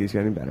stage just keeps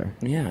getting better.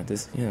 Yeah.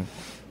 There's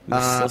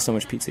still so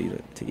much pizza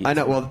to eat. I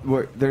know.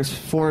 Well, there's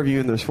 4 of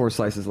you and there's 4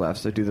 slices left,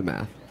 so do the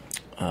math.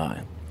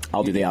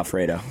 I'll do the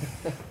Alfredo.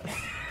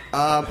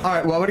 All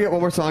right. Well, I want to get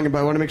one more song, but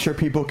I want to make sure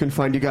people can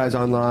find you guys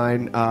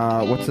online.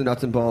 What's the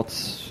nuts and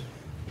bolts?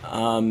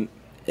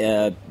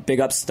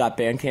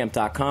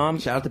 Bigups.bandcamp.com.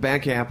 Shout out to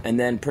Bandcamp. And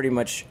then pretty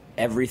much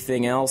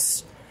everything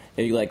else,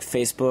 if you like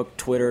Facebook,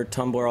 Twitter,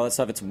 Tumblr, all that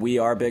stuff, it's We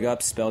Are Big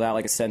Ups, spelled out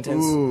like a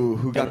sentence. Ooh,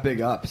 who got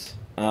big ups?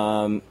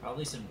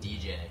 Probably some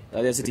DJ.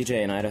 There's a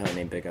DJ in Idaho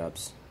named Big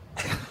Ups.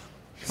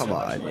 Come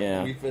on.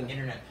 Yeah.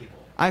 Internet people.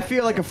 I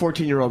feel like a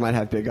 14-year-old might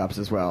have big ups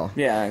as well.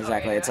 Yeah,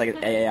 exactly. It's like an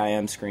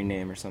AAIM screen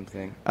name or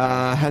something.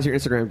 How's your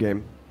Instagram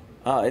game?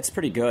 It's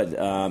pretty good.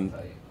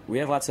 We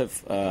have lots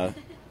of, I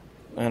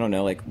don't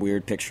know, like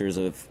weird pictures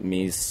of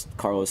me,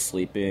 Carlos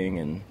sleeping,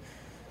 and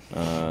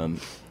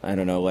I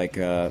don't know, like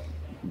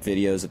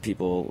videos of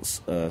people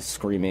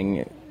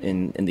screaming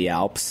in the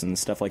Alps and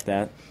stuff like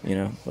that. You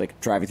know,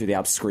 like driving through the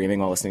Alps screaming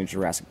while listening to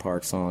Jurassic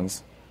Park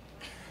songs.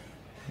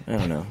 I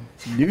don't know.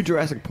 New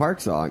Jurassic Park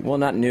song? Well,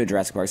 not new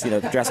Jurassic Park. The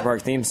Jurassic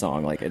Park theme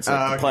song. Like it's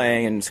like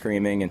playing and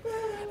screaming, and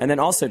then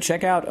also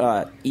check out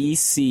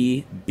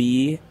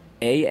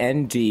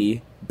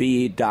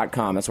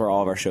ECBANDB.com. That's where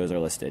all of our shows are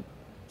listed.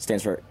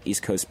 Stands for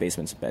East Coast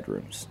Basements and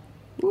Bedrooms.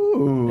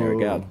 Ooh. There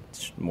we go.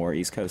 It's more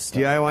East Coast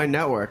stuff. DIY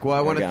Network. Well,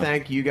 I want to we go.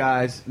 thank you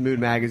guys, Mood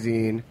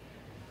Magazine.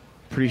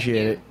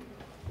 Appreciate it.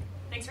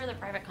 Thanks for the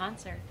private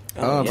concert.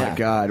 Oh, yeah. my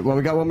God. Well,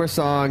 we got one more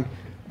song.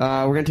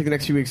 We're going to take the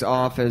next few weeks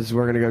off as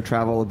we're going to go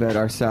travel a bit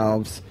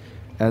ourselves.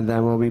 And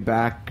then we'll be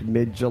back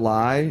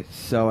mid-July.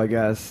 So I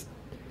guess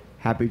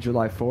happy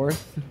July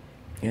 4th.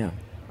 Yeah.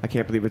 I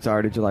can't believe it's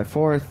already July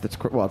 4th. It's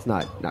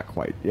not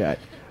quite yet.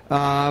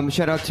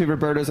 Shout out to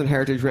Roberto's and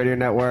Heritage Radio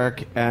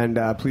Network, and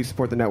please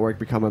support the network.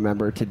 Become a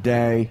member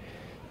today.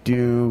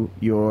 Do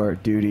your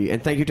duty.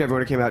 And thank you to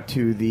everyone who came out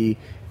to the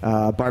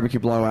barbecue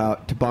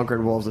blowout, to Bunker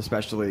and Wolves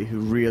especially, who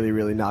really,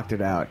 really knocked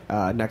it out.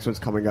 Next one's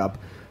coming up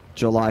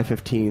July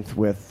 15th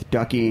with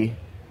Ducky,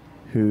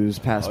 who's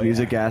past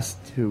music guest,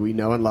 who we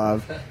know and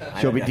love.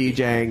 She'll be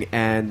DJing,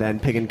 and then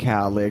Pig and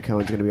Cow, Leah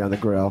Cohen's going to be on the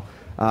grill.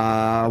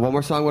 One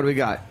more song, what do we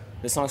got?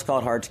 This song's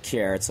called Hard to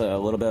Care. It's a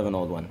little bit of an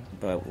old one,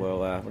 but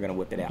we're going to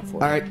whip it out for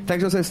you. All right,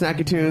 thanks for listening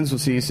to Snacky Tunes. We'll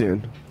see you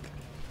soon.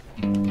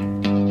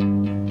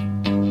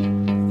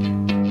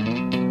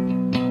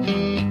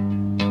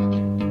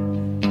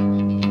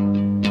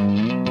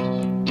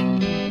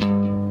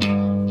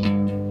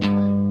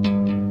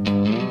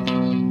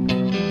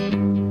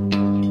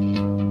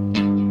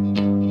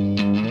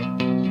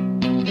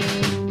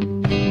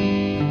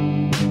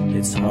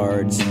 It's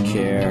hard to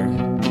care.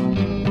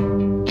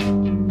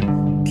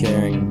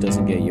 Caring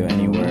doesn't get you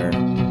anywhere.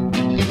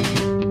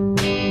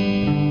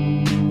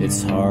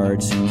 It's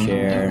hard to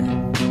care.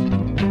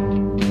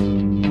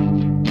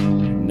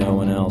 No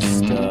one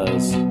else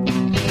does.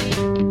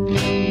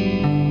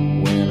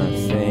 When I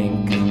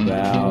think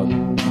about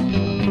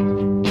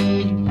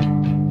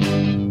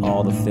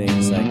all the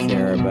things I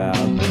care about,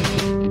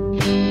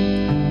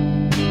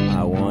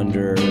 I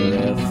wonder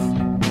if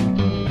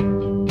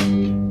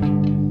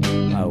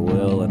I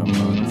will in a month.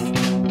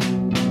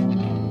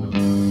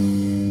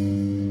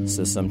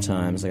 So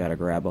sometimes I gotta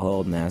grab a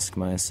hold and ask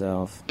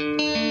myself, when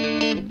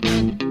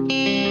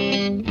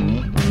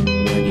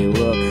you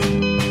look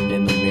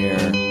in the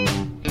mirror,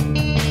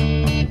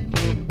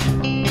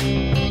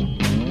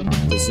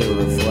 does it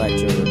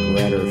reflect a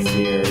regret or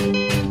fear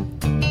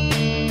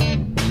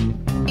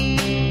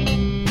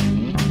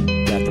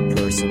that the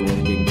person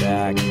looking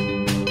back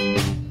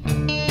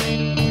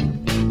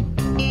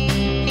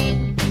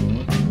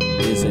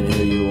isn't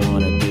who you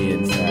want to be?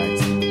 In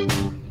fact,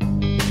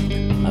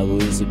 I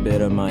lose a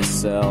bit of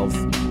myself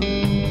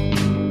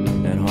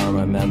and harm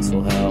my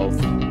mental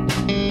health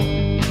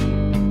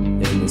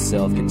in the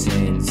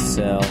self-contained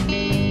cell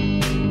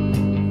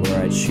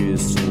where I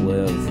choose to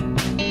live,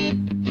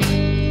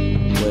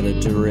 where the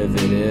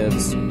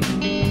derivatives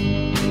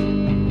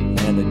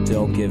and the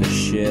don't give a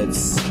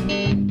shits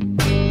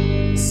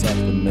suck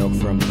the milk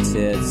from the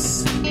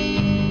tits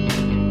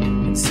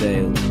and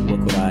say,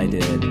 look what I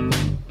did.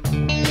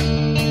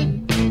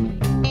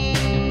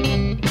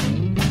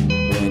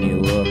 When you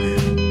look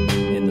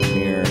in the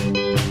mirror,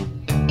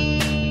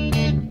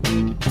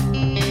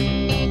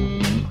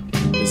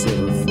 does it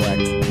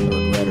reflect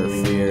regret or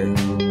fear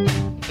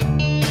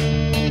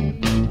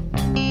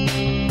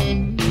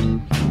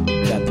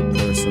that the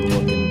person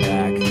looking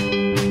back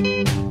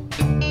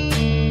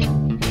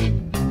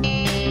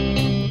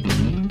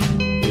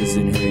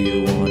isn't who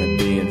you want to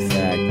be? In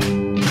fact,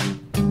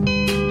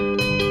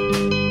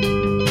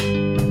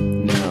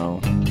 no.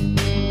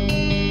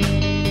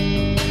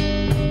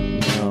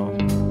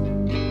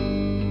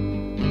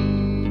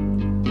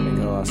 I think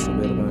I lost a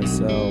bit of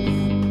myself. I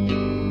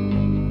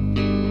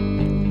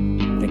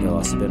think I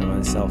lost a bit of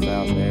myself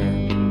out there.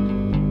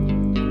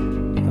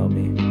 Help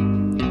me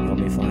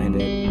find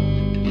it.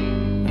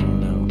 I don't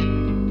know.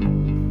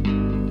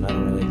 I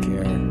don't really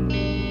care.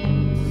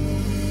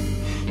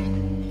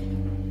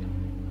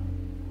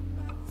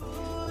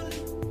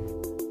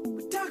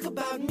 We talk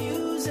about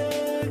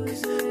music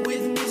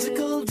with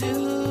musical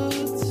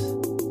dudes.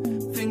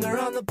 Finger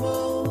on the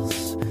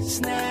pulse,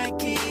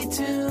 snacky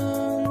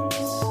tunes.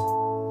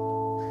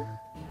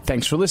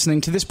 Thanks for listening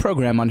to this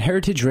program on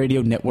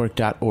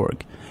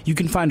heritageradionetwork.org. You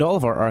can find all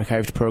of our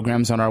archived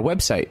programs on our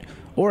website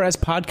or as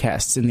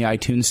podcasts in the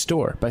iTunes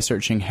Store by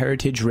searching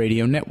Heritage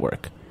Radio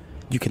Network.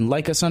 You can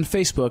like us on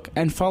Facebook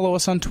and follow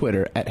us on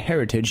Twitter at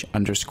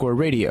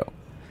 @heritage_radio.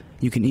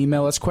 You can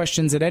email us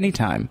questions at any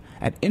time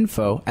at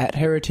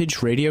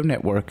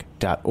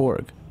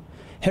info@heritageradionetwork.org.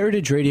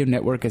 Heritage Radio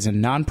Network is a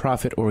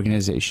non-profit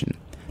organization.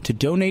 To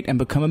donate and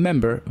become a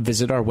member,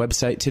 visit our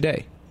website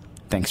today.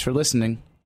 Thanks for listening.